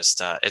way. It's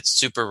just it's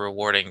super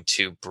rewarding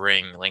to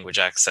bring language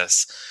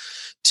access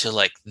to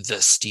like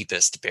the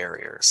steepest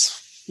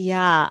barriers.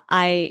 Yeah,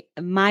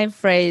 my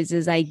phrase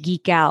is I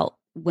geek out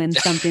when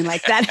something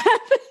like that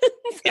happens.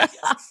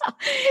 Yes.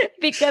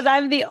 Because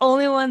I'm the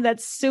only one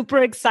that's super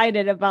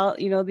excited about,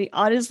 the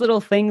oddest little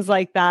things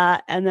like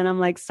that. And then I'm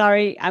like,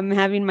 sorry, I'm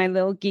having my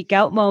little geek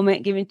out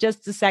moment. Give me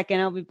just a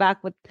second. I'll be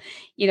back with,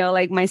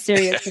 like my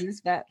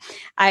seriousness. But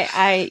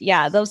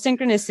yeah, those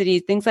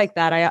synchronicities, things like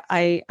that,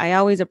 I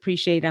always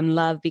appreciate and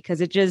love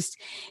because it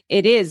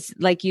is,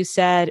 like you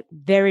said,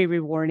 very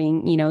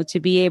rewarding, to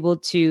be able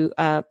to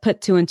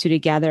put two and two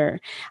together.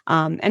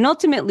 And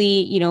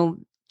ultimately,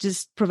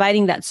 just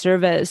providing that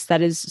service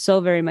that is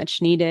so very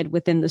much needed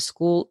within the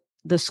school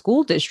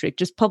district,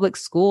 just public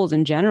schools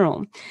in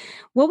general.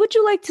 What would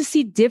you like to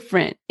see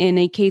different in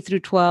a K through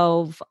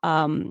 12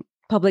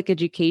 public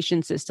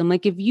education system?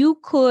 Like if you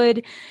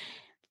could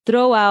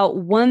throw out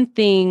one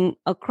thing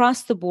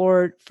across the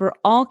board for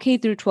all K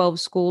through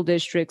 12 school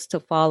districts to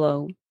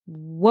follow,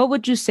 what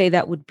would you say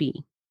that would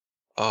be?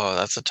 Oh,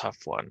 that's a tough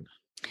one.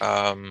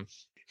 Um,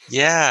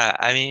 yeah,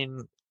 I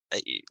mean,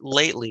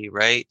 lately,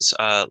 right?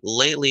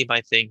 Lately,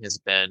 my thing has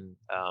been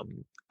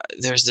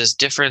there's this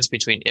difference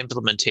between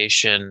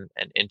implementation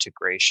and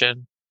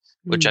integration,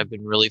 which Mm, I've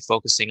been really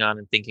focusing on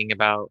and thinking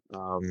about,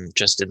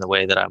 just in the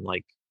way that I'm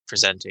like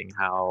presenting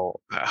how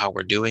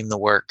we're doing the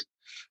work.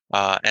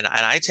 And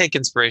I take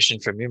inspiration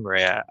from you,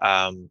 Maria.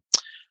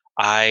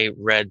 I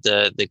read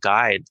the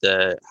guide,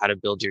 the how to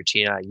build your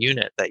TNI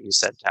unit that you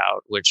sent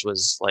out, which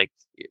was like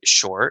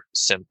short,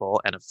 simple,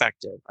 and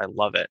effective. I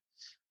love it.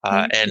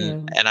 Uh, thank and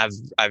you. and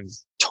I've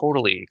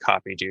totally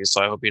copied you,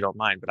 so I hope you don't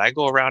mind. But I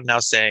go around now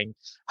saying,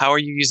 "How are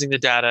you using the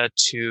data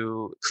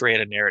to create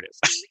a narrative?"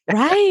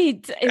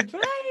 Right.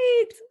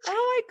 Right.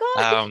 Oh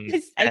my Um,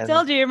 God. I and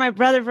told you you're my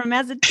brother from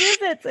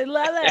Massachusetts. I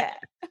love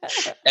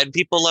it. and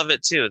people love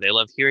it too. They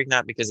love hearing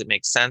that because it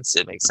makes sense.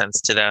 It makes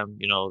sense to them.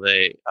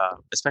 They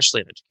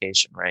especially in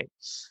education, right?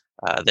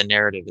 The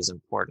narrative is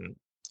important.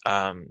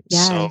 So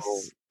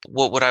Yes.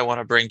 what would I want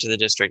to bring to the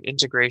district?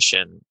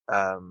 Integration,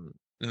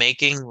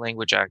 making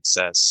language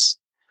access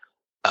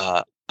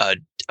uh, a,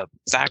 a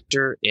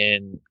factor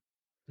in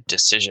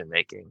decision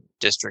making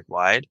district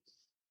wide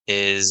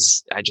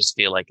is, I just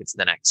feel like it's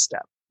the next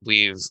step.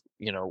 We've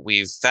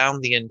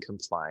found the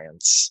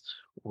incompliance.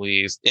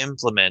 We've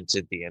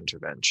implemented the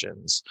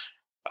interventions.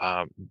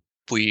 Um,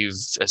 we've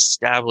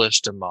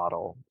established a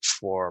model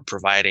for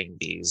providing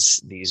these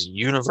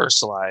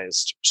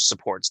universalized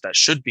supports that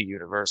should be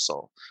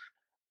universal.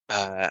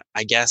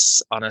 I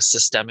guess on a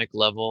systemic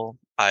level,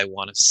 I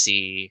want to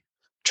see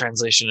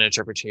translation and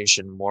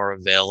interpretation more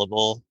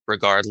available,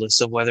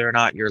 regardless of whether or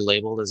not you're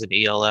labeled as an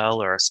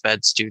ELL or a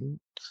SPED student.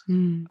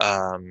 Mm,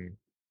 Um,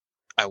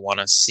 I want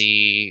to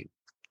see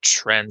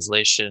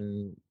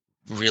translation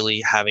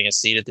really having a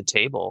seat at the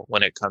table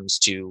when it comes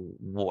to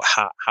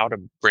how to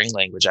bring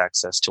language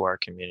access to our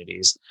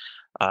communities.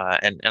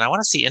 And I want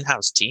to see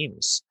in-house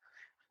teams,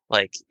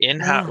 like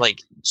in-house, yeah, like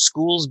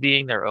schools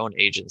being their own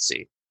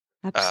agency,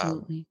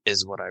 absolutely.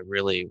 is what I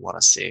really want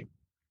to see.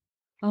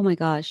 Oh my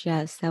gosh,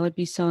 yes, that would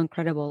be so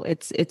incredible.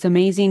 It's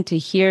amazing to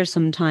hear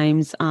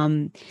sometimes.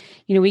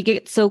 We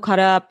get so caught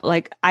up,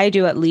 like I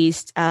do at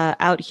least,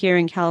 out here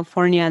in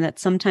California, that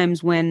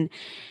sometimes when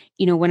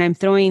I'm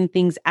throwing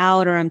things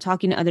out or I'm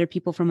talking to other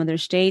people from other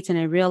states and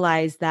I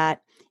realize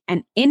that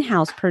an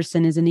in-house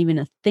person isn't even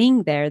a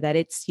thing there, that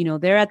it's,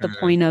 they're at the Mm,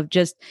 point of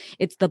just,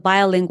 it's the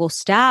bilingual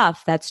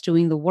staff that's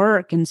doing the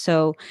work. And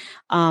so,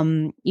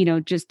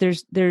 just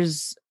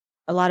there's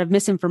a lot of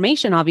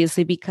misinformation,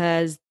 obviously,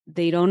 because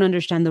they don't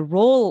understand the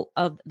role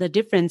of the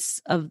difference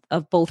of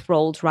both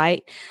roles,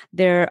 right?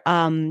 Their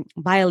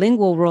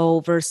bilingual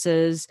role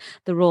versus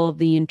the role of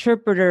the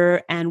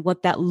interpreter and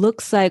what that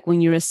looks like when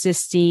you're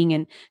assisting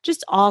and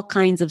just all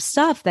kinds of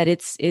stuff that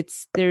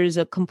there's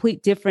a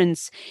complete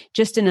difference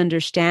just in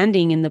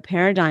understanding in the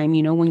paradigm,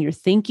 when you're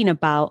thinking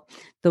about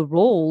the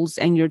roles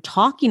and you're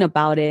talking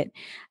about it.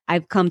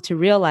 I've come to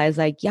realize,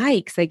 like,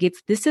 yikes, like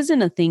this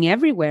isn't a thing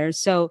everywhere.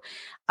 So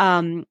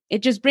it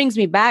just brings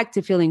me back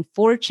to feeling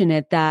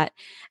fortunate that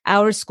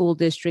our school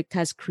district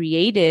has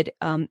created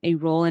a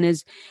role and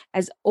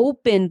has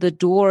opened the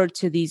door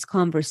to these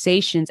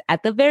conversations.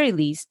 At the very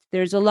least,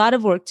 there's a lot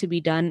of work to be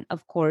done,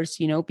 of course,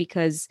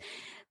 because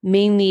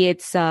mainly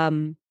it's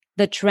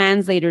the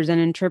translators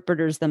and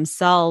interpreters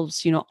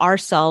themselves,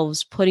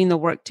 ourselves putting the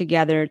work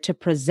together to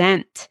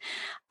present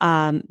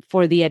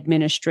for the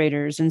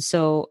administrators. And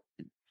so,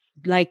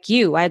 like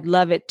you, I'd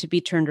love it to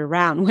be turned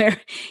around where,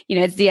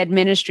 it's the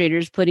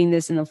administrators putting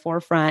this in the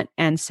forefront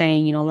and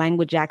saying,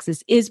 language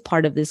access is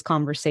part of this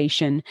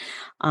conversation.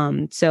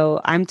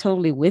 So I'm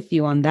totally with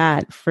you on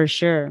that for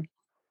sure.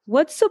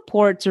 What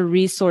supports or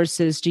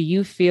resources do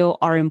you feel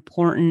are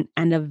important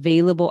and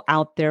available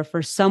out there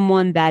for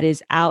someone that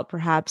is out,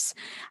 perhaps,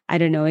 I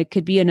don't know, it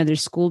could be another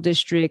school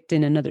district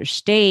in another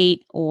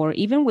state or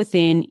even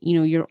within,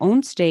 your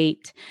own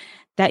state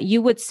that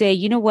you would say,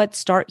 you know what,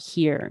 start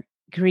here,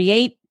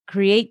 create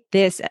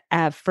this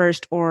at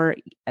first or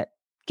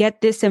get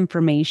this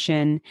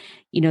information,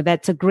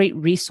 that's a great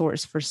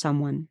resource for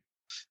someone.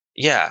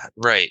 Yeah,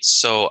 right.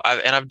 So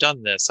I've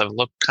done this. I've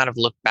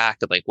looked back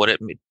at like what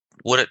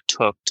it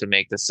took to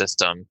make the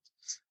system.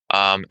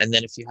 And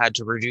then if you had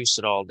to reduce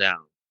it all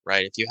down,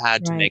 right? If you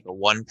had to Right. make a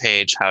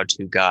one-page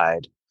how-to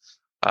guide,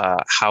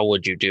 how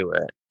would you do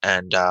it?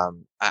 And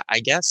I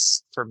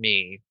guess for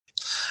me,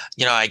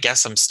 I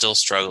guess I'm still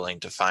struggling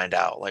to find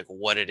out like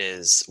what it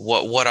is,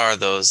 what are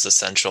those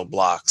essential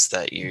blocks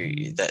that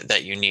you Mhm.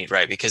 that you need,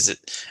 right? Because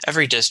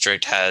every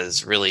district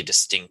has really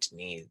distinct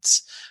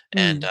needs,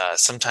 and Mm.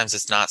 sometimes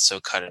it's not so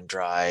cut and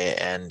dry,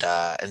 and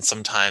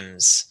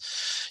sometimes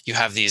you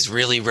have these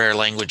really rare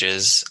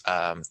languages,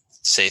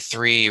 say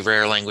three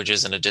rare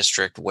languages in a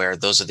district where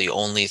those are the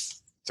only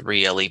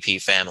three LEP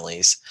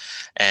families,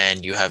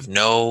 and you have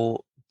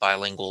no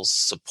bilingual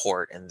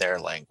support in their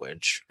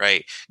language,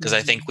 right? Because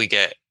I think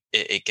Mhm.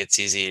 it gets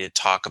easy to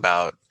talk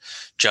about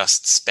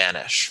just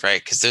Spanish,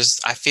 right? Because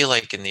I feel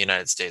like in the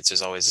United States,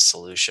 there's always a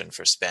solution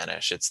for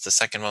Spanish. It's the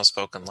second most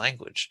spoken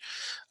language.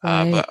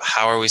 Right. But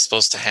how are we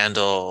supposed to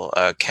handle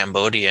a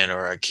Cambodian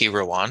or a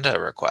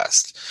Kinyarwanda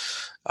request?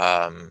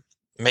 Um,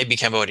 Maybe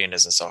Cambodian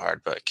isn't so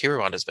hard, but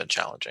Kinyarwanda has been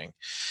challenging.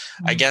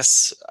 Mm.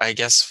 I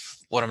guess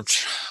what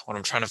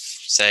I'm trying to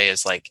say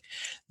is like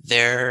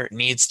there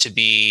needs to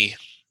be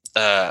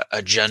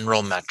a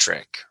general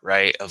metric,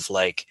 right? Of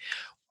like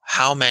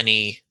how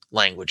many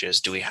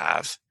languages do we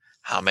have?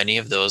 How many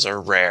of those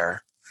are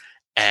rare?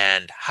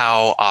 And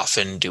how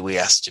often do we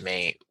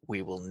estimate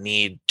we will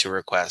need to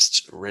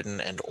request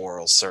written and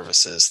oral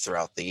services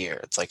throughout the year?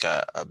 It's like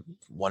a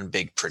one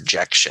big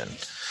projection.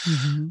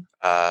 Mhm.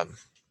 Um,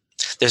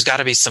 there's got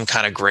to be some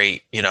kind of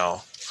great,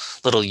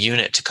 little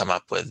unit to come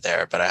up with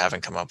there, but I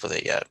haven't come up with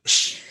it yet.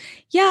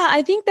 Yeah,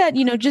 I think that,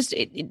 just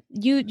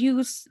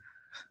you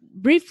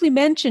briefly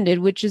mentioned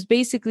it, which is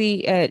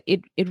basically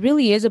it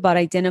really is about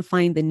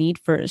identifying the need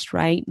first,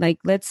 right? Like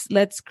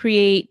let's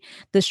create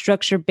the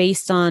structure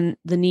based on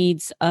the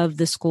needs of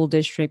the school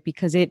district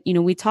because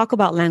we talk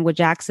about language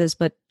access,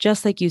 but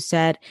just like you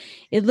said,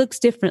 it looks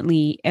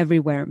differently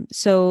everywhere.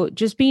 So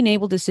just being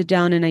able to sit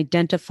down and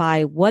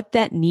identify what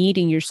that need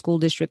in your school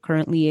district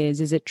currently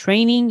is it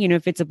training?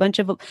 If it's a bunch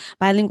of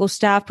bilingual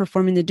staff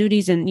performing the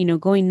duties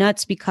and going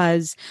nuts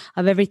because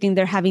of everything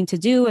they're having to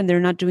do and they're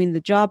not doing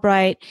the job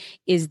right,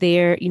 is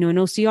there, an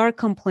OCR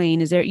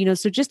complaint? Is there,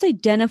 so just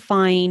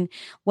identifying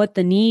what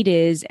the need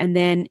is and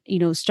then,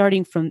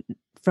 starting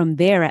from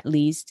there at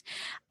least.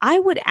 I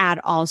would add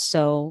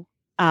also,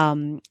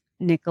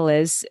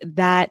 Nicholas,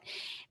 that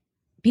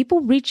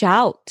people reach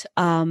out,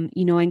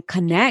 and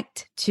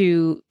connect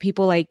to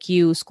people like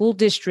you, school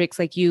districts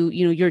like you,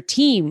 your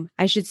team,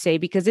 I should say,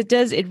 because it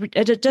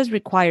does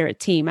require a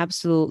team,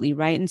 absolutely,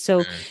 right? And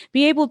so Mm,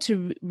 be able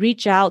to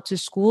reach out to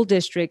school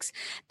districts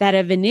that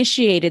have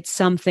initiated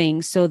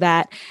something, so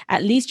that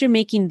at least you're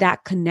making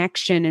that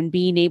connection and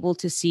being able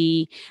to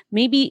see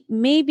maybe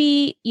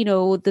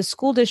the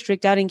school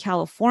district out in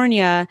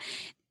California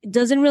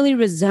doesn't really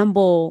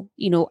resemble,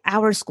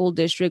 our school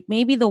district.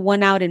 Maybe the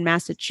one out in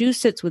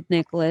Massachusetts with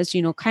Nicholas,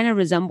 kind of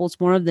resembles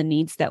more of the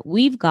needs that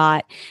we've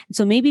got. And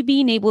so maybe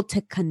being able to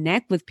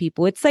connect with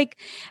people, it's like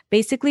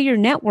basically you're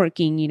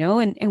networking,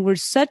 and we're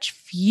such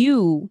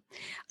few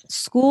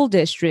school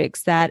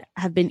districts that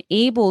have been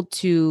able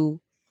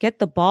to get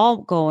the ball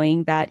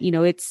going that,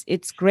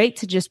 it's great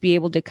to just be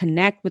able to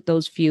connect with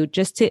those few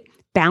just to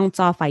bounce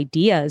off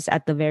ideas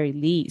at the very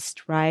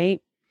least,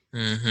 right?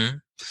 mm-hmm.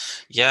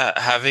 Yeah,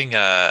 having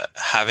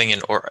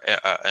an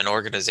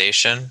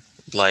organization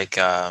like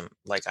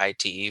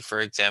ITE,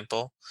 for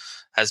example,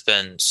 has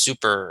been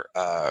super.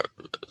 I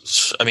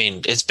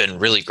mean, it's been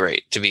really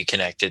great to be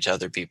connected to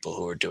other people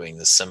who are doing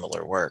the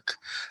similar work,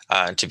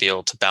 and to be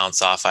able to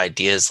bounce off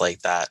ideas like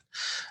that.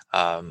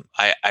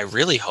 I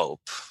really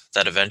hope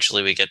that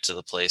eventually we get to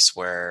the place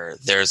where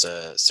there's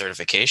a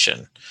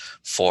certification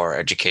for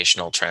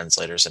educational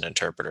translators and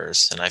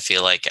interpreters, and I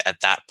feel like at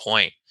that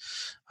point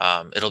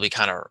it'll be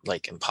kind of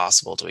like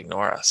impossible to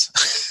ignore us.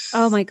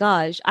 Oh my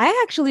gosh. I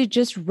actually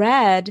just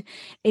read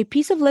a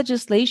piece of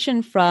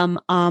legislation from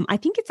I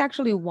think it's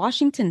actually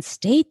Washington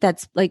State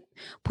that's like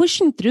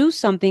pushing through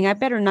something. I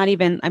better not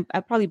even I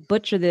probably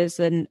butcher this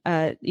and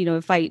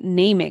if I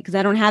name it because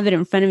I don't have it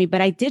in front of me,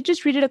 but I did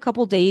just read it a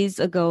couple days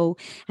ago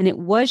and it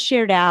was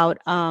shared out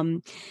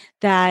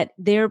that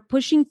they're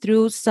pushing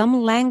through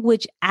some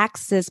language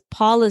access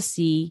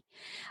policy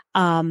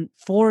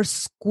for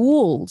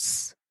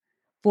schools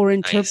for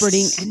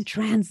interpreting Nice. and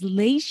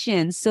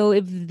translation. So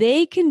if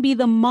they can be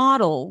the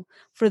model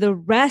for the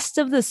rest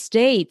of the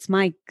states,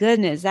 my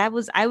goodness, I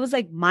was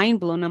like mind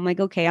blown. I'm like,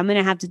 okay, I'm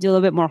gonna have to do a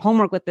little bit more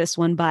homework with this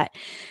one. But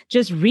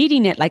just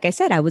reading it, like I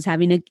said, I was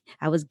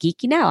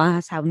geeking out. I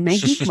was having my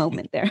geek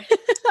moment there.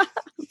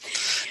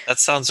 That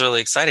sounds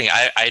really exciting.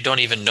 I don't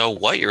even know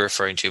what you're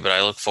referring to, but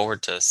I look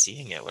forward to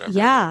seeing it, whatever it is.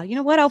 Yeah, you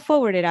know what? I'll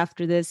forward it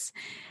after this.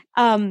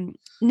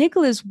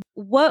 Nicholas,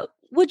 what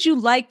would you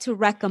like to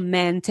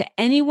recommend to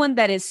anyone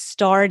that is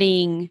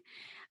starting,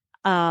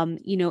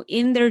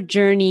 in their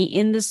journey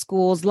in the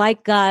schools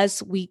like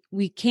us?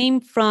 We came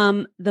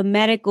from the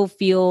medical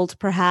field,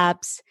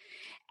 perhaps,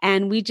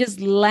 and we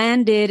just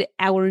landed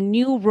our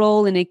new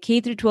role in a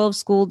K through 12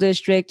 school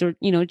district, or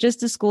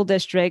just a school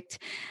district.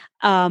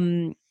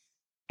 Um,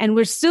 and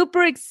we're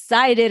super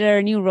excited at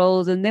our new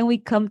roles, and then we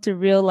come to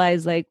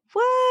realize, like,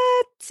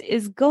 what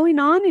is going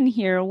on in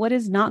here? What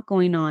is not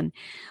going on?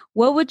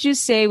 What would you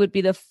say would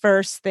be the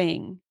first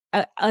thing,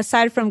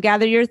 aside from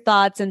gather your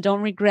thoughts and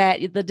don't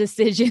regret the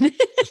decision?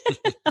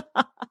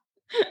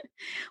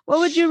 What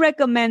would you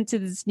recommend to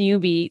this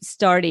newbie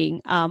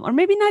starting, or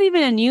maybe not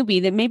even a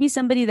newbie, that maybe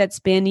somebody that's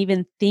been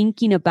even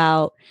thinking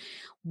about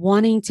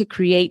wanting to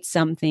create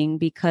something,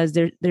 because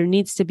there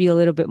needs to be a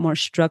little bit more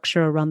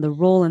structure around the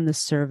role and the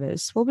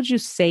service? What would you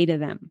say to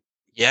them?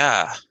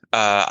 Yeah,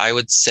 I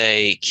would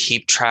say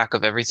keep track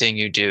of everything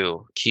you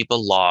do. Keep a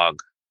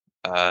log.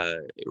 uh,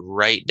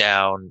 Write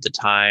down the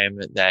time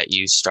that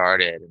you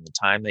started and the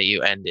time that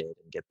you ended,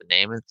 and get the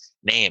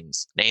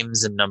names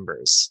and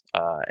numbers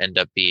end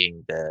up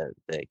being the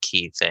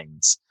key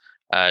things.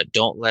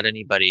 Don't let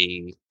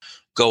anybody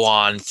go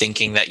on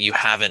thinking that you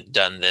haven't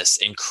done this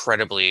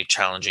incredibly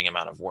challenging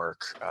amount of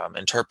work,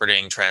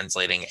 interpreting,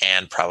 translating,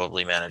 and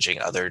probably managing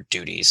other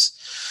duties.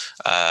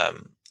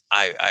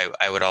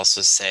 I would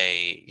also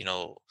say,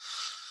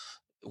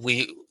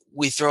 we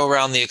we throw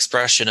around the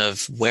expression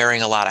of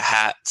wearing a lot of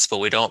hats, but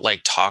we don't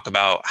like talk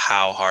about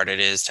how hard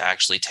it is to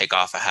actually take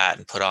off a hat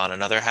and put on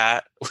another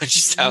hat,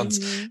 which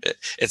Mhm.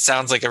 it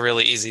sounds like a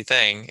really easy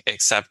thing,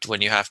 except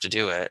when you have to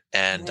do it.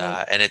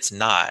 Right. And it's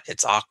not.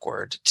 It's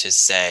awkward to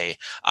say,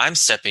 I'm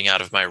stepping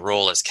out of my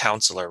role as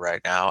counselor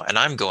right now and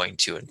I'm going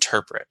to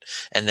interpret.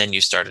 And then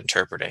you start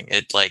interpreting.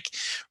 It like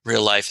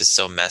real life is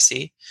so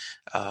messy.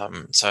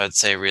 So I'd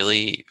say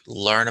really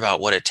learn about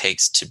what it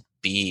takes to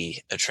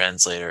be a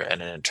translator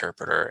and an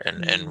interpreter,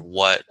 and Mm.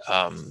 what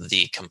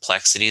the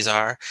complexities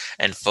are,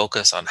 and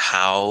focus on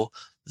how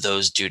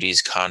those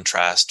duties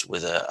contrast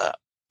with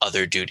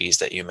other duties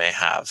that you may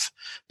have,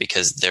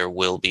 because there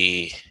will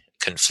be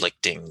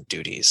conflicting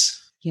duties.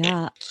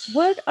 Yeah. Yeah.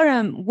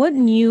 What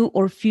new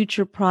or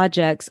future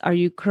projects are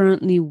you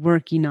currently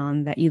working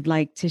on that you'd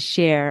like to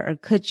share or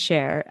could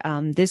share?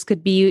 This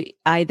could be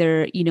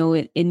either,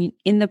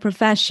 in the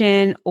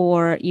profession,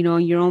 or,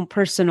 your own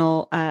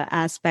personal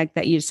aspect,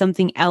 that you're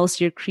something else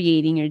you're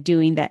creating or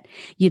doing that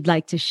you'd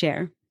like to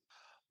share.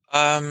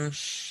 Um,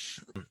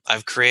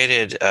 I've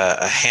created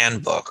a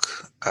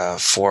handbook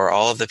for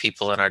all of the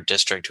people in our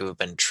district who have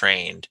been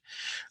trained.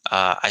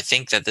 I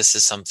think that this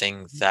is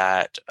something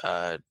that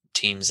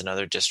teams in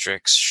other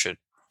districts should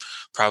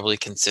probably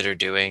consider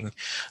doing,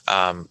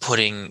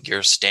 putting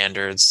your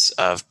standards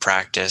of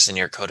practice and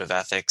your code of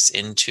ethics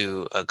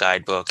into a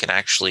guidebook, and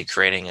actually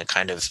creating a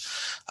kind of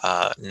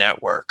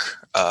network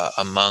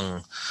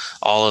among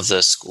all of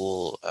the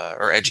school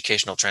or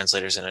educational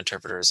translators and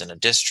interpreters in a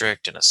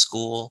district, in a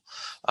school,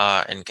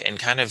 and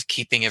kind of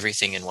keeping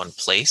everything in one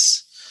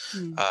place.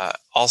 Mm.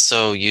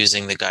 Also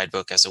using the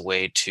guidebook as a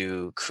way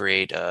to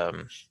create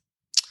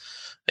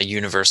a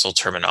universal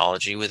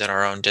terminology within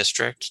our own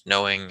district,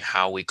 knowing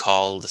how we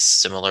call the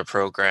similar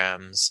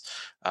programs,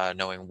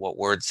 knowing what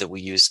words that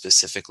we use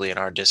specifically in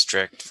our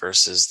district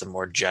versus the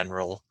more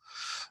general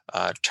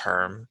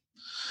term.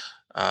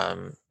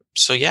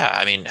 So yeah,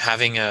 I mean,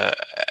 having I've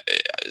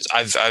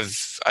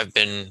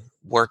been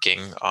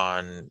working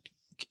on.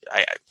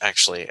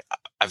 Actually,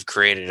 I've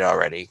created it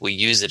already. We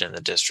use it in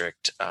the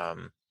district.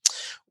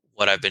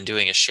 What I've been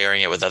doing is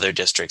sharing it with other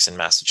districts in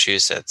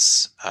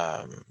Massachusetts,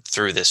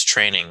 through this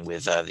training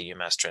with the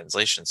UMass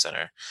Translation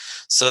Center.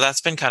 So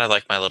that's been kind of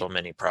like my little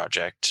mini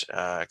project,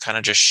 kind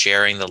of just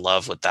sharing the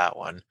love with that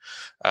one,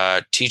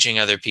 teaching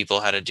other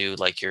people how to do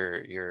like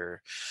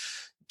your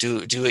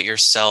do it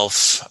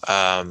yourself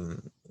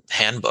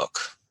handbook.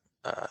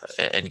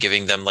 And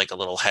giving them like a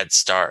little head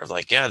start of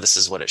like, yeah, this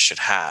is what it should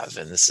have,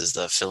 and this is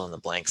the fill in the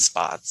blank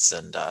spots,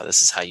 and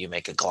this is how you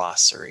make a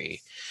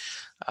glossary.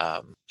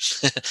 um,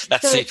 So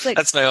it's like,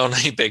 that's my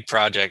only big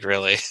project,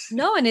 really.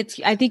 no, and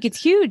I think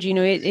it's huge. You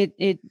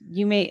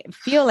may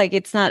feel like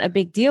it's not a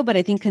big deal, but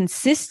I think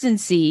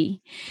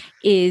consistency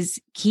is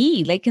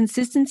key. Like,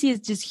 consistency is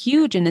just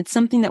huge, and it's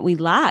something that we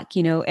lack.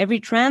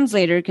 Every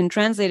translator can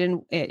translate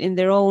in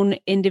their own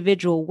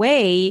individual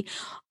way,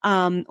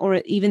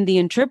 or even the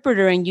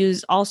interpreter, and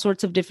use all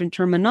sorts of different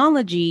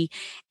terminology.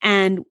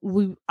 And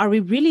we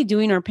really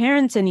doing our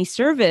parents any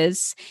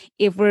service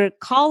if we're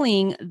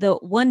calling the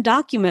one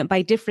document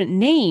by different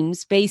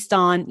names based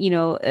on,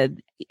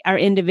 our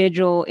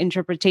individual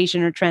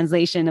interpretation or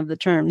translation of the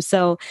term.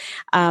 So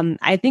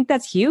I think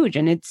that's huge,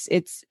 and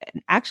it's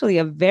actually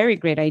a very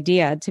great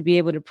idea to be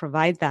able to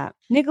provide that.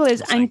 Nicholas,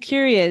 Well, I'm thank you.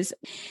 curious,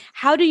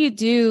 how do you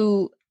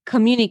do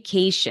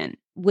communication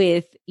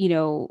with,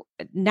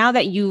 now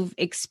that you've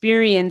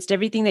experienced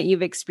everything that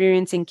you've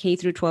experienced in K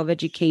through 12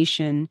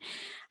 education,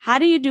 how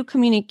do you do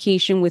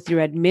communication with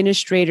your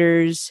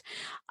administrators,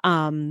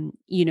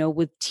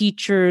 with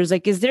teachers?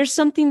 Like, is there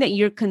something that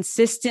you're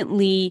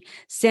consistently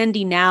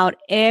sending out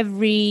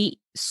every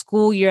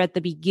school year at the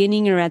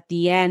beginning or at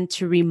the end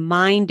to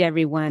remind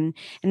everyone?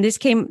 And this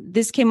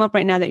came up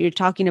right now that you're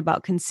talking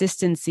about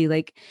consistency.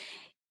 Like,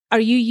 are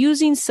you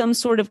using some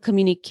sort of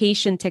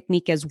communication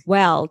technique as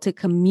well to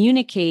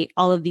communicate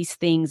all of these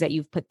things that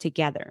you've put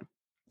together?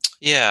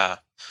 Yeah.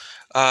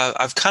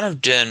 I've kind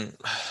of done.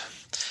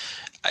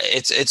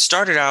 It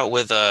started out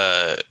with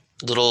a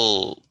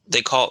little.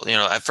 They call,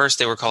 at first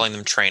they were calling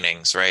them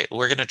trainings, right?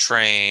 We're going to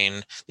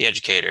train the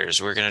educators.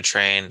 We're going to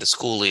train the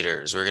school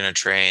leaders. We're going to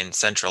train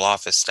central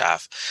office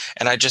staff.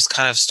 And I just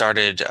kind of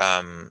started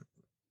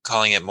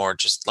calling it more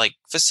just like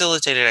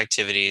facilitated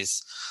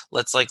activities.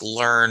 Let's like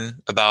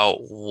learn about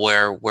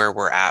where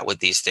we're at with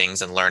these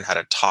things and learn how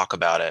to talk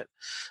about it.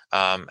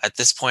 At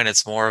this point,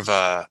 it's more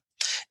of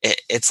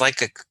it's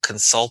like a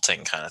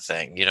consulting kind of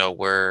thing,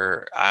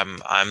 where I'm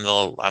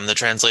the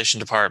translation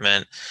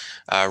department,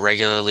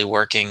 regularly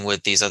working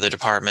with these other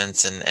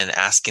departments and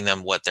asking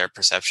them what their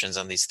perceptions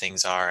on these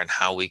things are and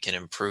how we can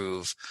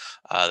improve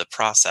the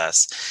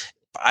process.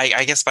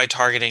 I guess by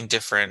targeting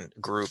different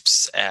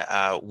groups,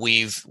 I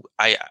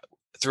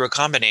through a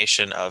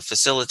combination of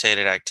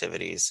facilitated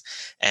activities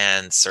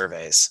and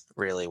surveys,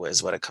 really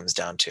is what it comes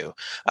down to.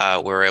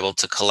 We're able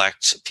to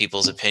collect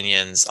people's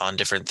opinions on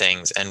different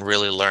things and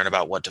really learn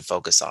about what to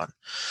focus on.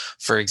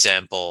 For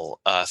example,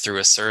 through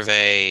a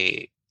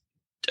survey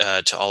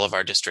to all of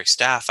our district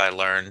staff, I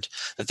learned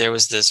that there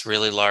was this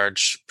really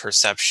large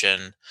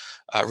perception,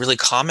 really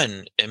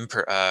common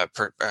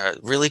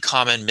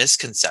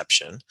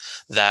misconception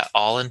that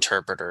all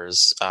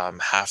interpreters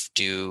have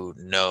to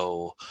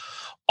know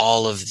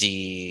all of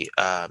the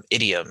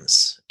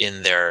idioms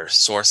in their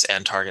source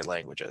and target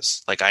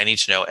languages. Like I need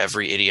to know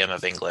every idiom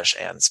of English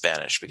and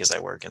Spanish because I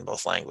work in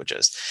both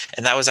languages.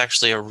 And that was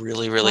actually a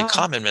really, really Wow.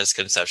 common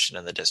misconception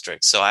in the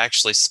district. So I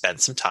actually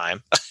spent some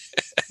time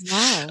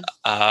Wow.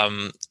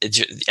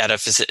 in a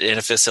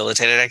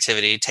facilitated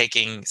activity,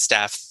 taking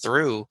staff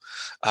through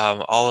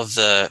all of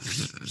the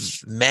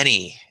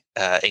many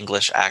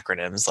English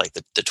acronyms, like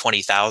the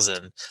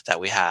 20,000 that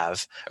we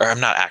have, or I'm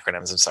not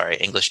acronyms, I'm sorry,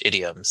 English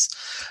idioms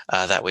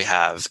that we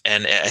have.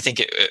 And I think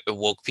it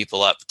woke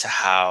people up to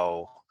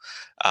how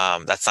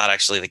that's not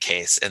actually the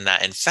case. And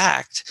that, in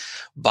fact,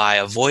 by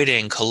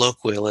avoiding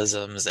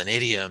colloquialisms and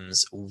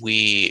idioms,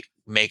 we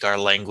make our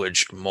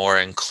language more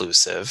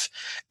inclusive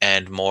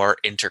and more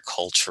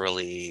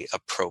interculturally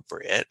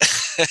appropriate.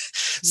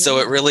 So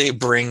it Yeah. really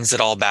brings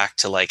it all back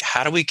to like,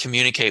 how do we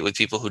communicate with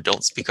people who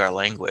don't speak our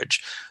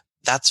language?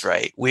 That's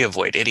right. We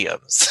avoid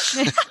idioms.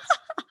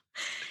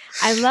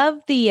 I love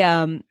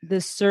the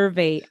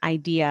survey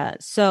idea.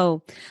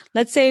 So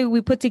let's say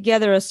we put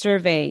together a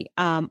survey.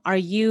 Are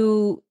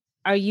you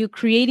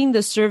creating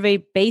the survey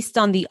based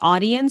on the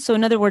audience? So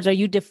in other words, are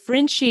you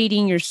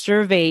differentiating your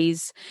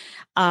surveys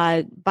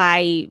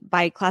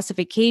by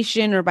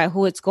classification or by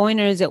who it's going,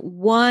 or is it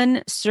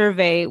one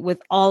survey with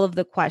all of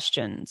the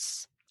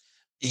questions?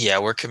 Yeah,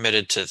 we're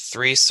committed to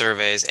 3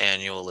 surveys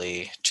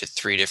annually to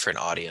 3 different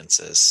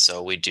audiences.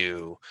 So we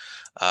do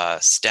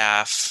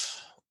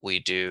staff, we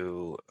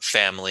do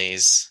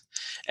families,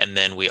 and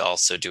then we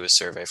also do a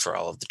survey for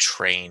all of the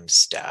trained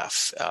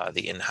staff,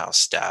 the in-house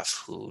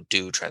staff who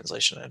do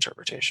translation and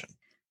interpretation.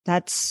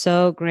 That's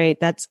so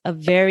great. That's a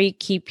very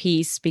key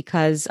piece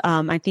because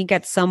I think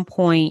at some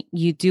point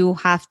you do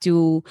have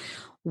to,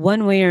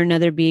 one way or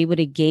another, be able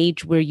to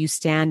gauge where you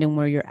stand and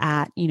where you're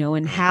at, and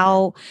Mhm.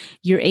 how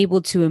you're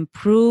able to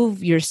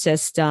improve your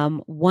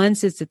system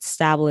once it's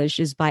established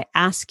is by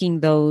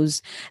asking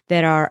those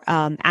that are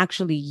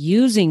actually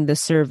using the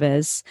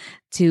service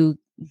to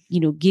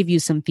give you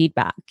some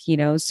feedback.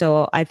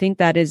 So I think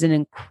that is an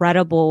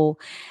incredible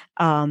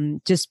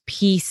just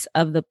piece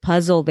of the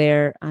puzzle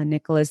there,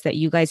 Nicholas, that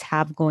you guys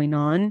have going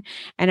on.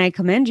 And I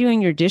commend you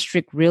and your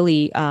district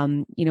really,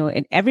 and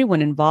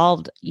everyone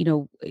involved.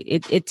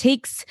 It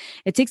takes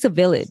a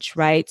village,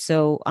 right?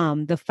 So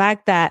the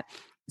fact that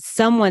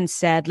someone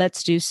said,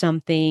 let's do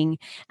something,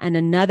 and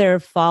another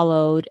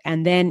followed,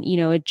 and then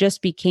it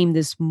just became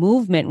this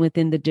movement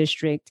within the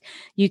district.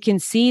 You can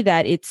see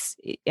that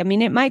I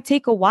mean, it might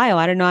take a while.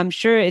 I don't know. I'm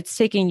sure it's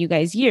taking you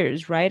guys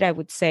years, right? I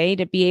would say,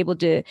 to be able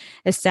to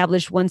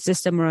establish one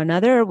system or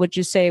another. Or would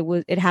you say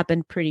it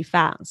happened pretty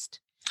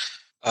fast?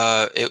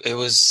 It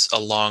was a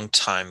long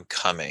time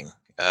coming.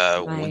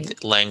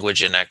 Right.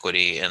 Language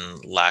inequity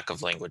and lack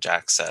of language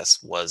access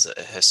was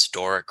a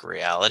historic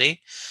reality.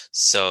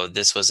 So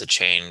this was a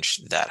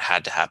change that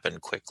had to happen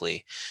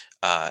quickly.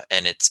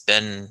 And it's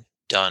been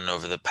done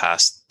over the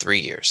past 3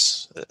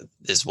 years,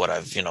 is what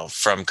I've,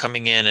 from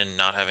coming in and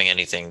not having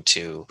anything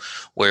to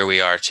where we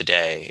are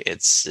today.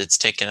 It's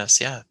taken us,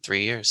 yeah,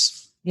 3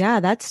 years. Yeah,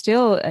 that's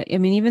still, I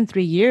mean, even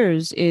 3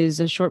 years is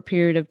a short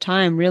period of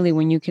time, really,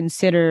 when you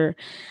consider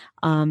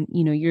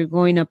You're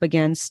going up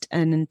against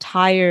an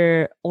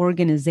entire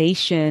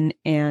organization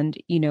and,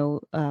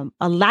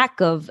 a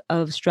lack of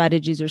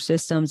strategies or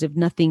systems.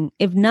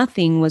 If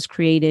nothing was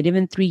created,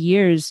 even 3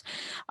 years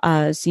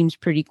seems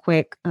pretty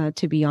quick,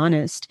 to be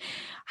honest.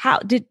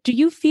 Do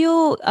you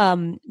feel,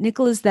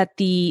 Nicholas, that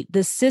the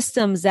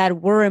systems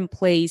that were in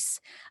place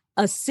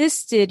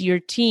assisted your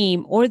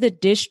team or the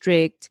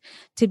district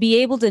to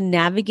be able to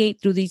navigate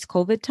through these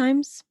COVID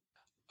times?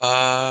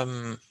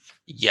 Um,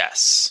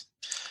 yes.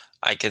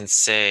 I can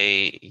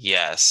say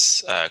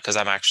yes, because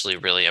I'm actually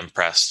really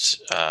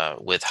impressed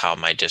with how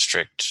my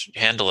district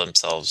handled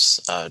themselves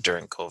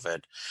during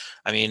COVID.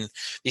 I mean,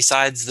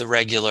 besides the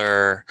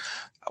regular,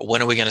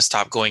 when are we going to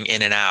stop going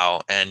in and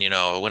out? And,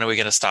 when are we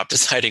going to stop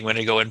deciding when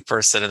to go in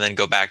person and then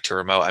go back to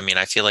remote? I mean,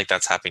 I feel like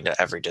that's happening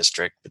to every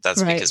district, but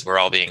that's Right. because we're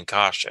all being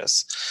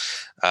cautious.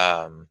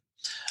 Um,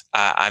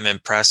 I'm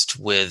impressed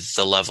with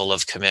the level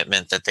of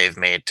commitment that they've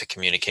made to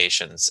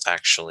communications,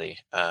 actually.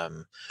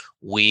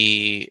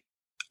 We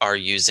are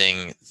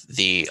using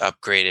the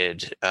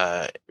upgraded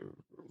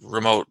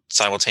remote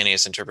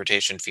simultaneous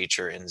interpretation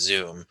feature in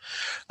Zoom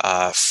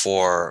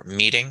for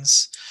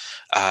meetings.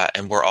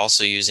 And we're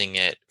also using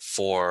it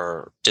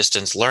for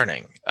distance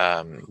learning.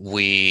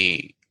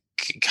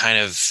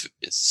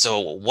 So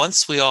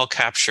once we all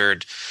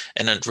captured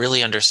and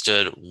really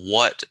understood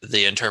what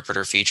the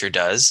interpreter feature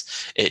does,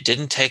 it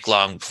didn't take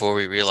long before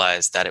we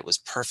realized that it was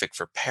perfect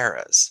for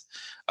paras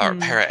or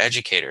Mm. para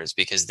educators,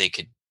 because they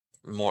could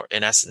more,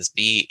 in essence,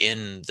 be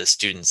in the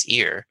student's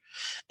ear,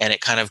 and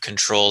it kind of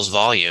controls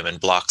volume and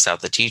blocks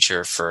out the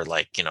teacher for,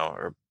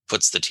 or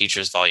puts the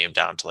teacher's volume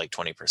down to like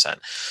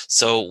 20%.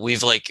 So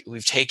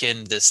we've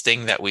taken this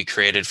thing that we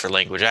created for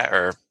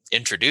or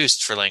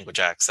introduced for language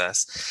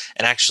access,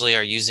 and actually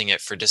are using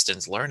it for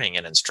distance learning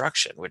and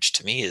instruction, which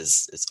to me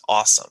is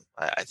awesome.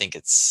 I think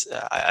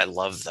I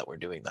love that we're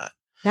doing that.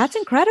 That's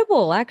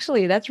incredible.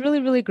 Actually, that's really,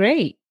 really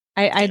great.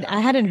 I Yeah.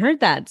 hadn't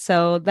heard that.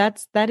 So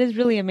that is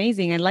really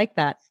amazing. I like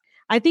that.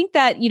 I think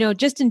that,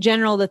 just in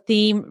general, the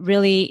theme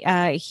really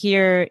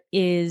here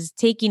is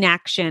taking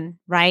action,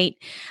 right?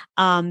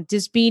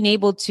 Just being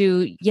able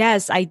to,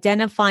 yes,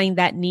 identifying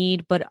that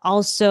need, but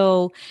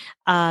also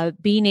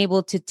being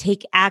able to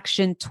take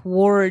action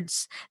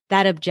towards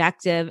that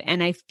objective.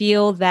 And I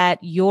feel that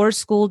your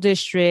school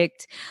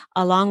district,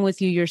 along with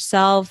you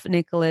yourself,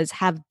 Nicholas,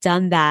 have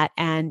done that.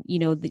 And,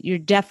 you're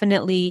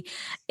definitely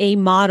a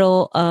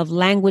model of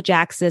language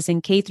access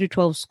in K through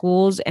 12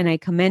 schools. And I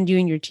commend you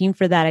and your team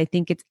for that. I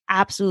think it's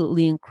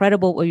absolutely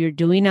incredible what you're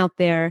doing out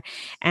there.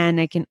 And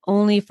I can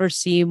only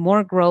foresee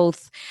more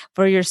growth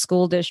for your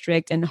school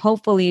district. And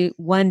hopefully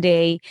one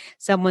day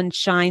someone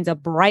shines a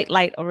bright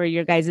light over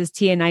your guys'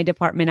 TNI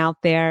department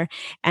out there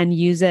and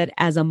use it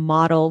as a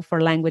model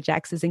for language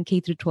access in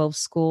K through 12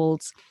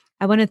 schools.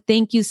 I want to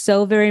thank you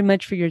so very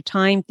much for your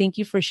time. Thank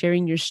you for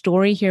sharing your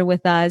story here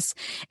with us.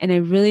 And I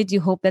really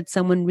do hope that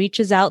someone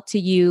reaches out to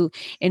you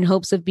in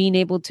hopes of being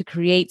able to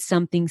create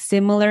something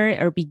similar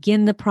or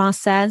begin the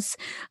process,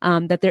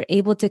 that they're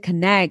able to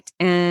connect.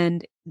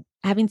 And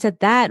having said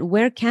that,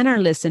 where can our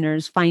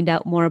listeners find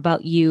out more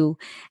about you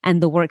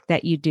and the work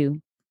that you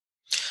do?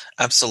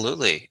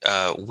 Absolutely.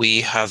 We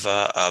have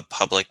a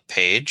public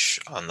page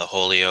on the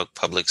Holyoke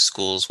Public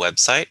Schools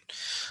website.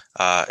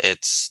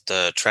 It's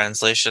the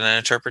translation and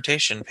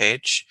interpretation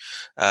page.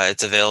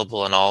 It's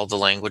available in all the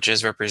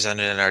languages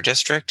represented in our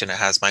district, and it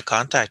has my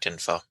contact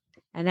info.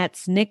 And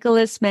that's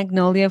Nicholas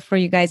Magnolia for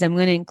you guys. I'm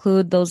going to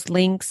include those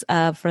links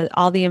for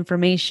all the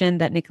information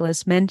that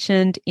Nicholas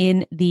mentioned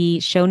in the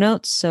show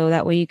notes. So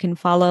that way you can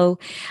follow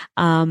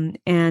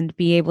and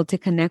be able to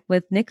connect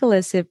with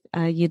Nicholas if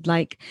you'd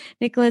like.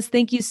 Nicholas,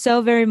 thank you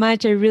so very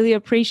much. I really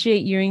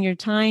appreciate you and your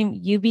time.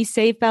 You be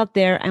safe out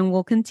there, and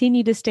we'll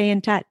continue to stay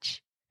in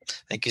touch.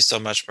 Thank you so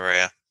much,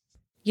 Maria.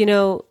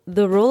 The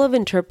role of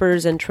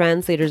interpreters and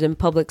translators in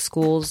public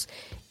schools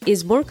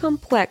is more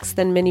complex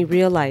than many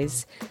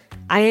realize.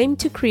 I aim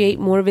to create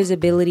more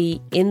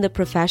visibility in the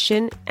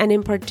profession, and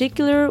in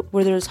particular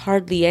where there's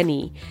hardly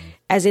any,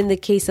 as in the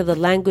case of the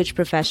language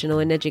professional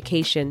in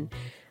education.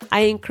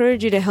 I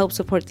encourage you to help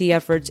support the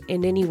efforts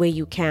in any way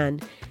you can,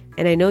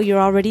 and I know you're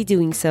already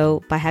doing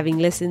so by having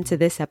listened to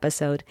this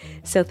episode,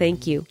 so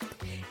thank you.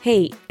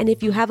 Hey, and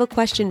if you have a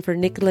question for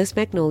Nicholas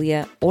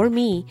Magnolia or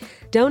me,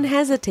 don't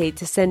hesitate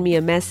to send me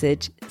a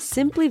message.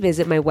 Simply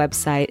visit my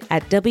website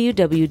at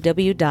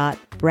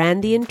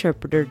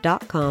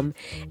www.brandyinterpreter.com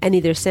and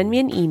either send me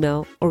an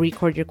email or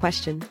record your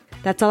question.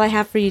 That's all I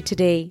have for you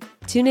today.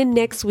 Tune in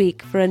next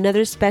week for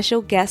another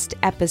special guest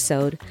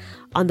episode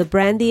on the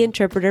Brandy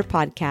Interpreter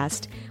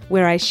podcast,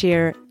 where I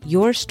share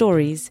your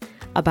stories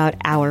about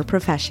our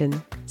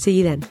profession. See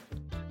you then.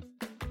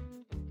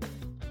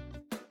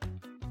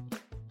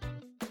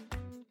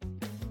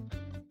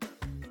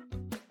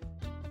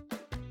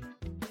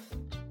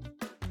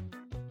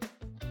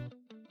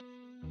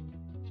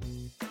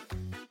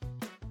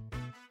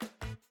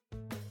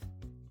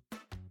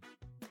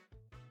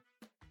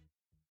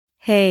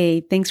 Hey,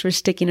 thanks for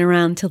sticking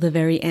around till the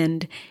very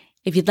end.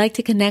 If you'd like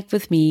to connect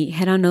with me,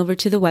 head on over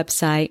to the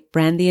website,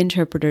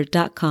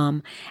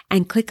 brandtheinterpreter.com,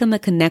 and click on the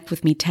Connect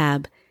with Me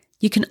tab.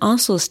 You can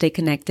also stay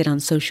connected on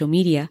social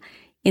media,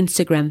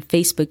 Instagram,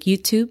 Facebook,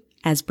 YouTube,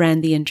 as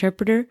Brand the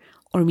Interpreter,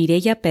 or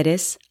Mireya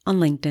Perez on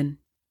LinkedIn.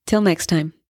 Till next time.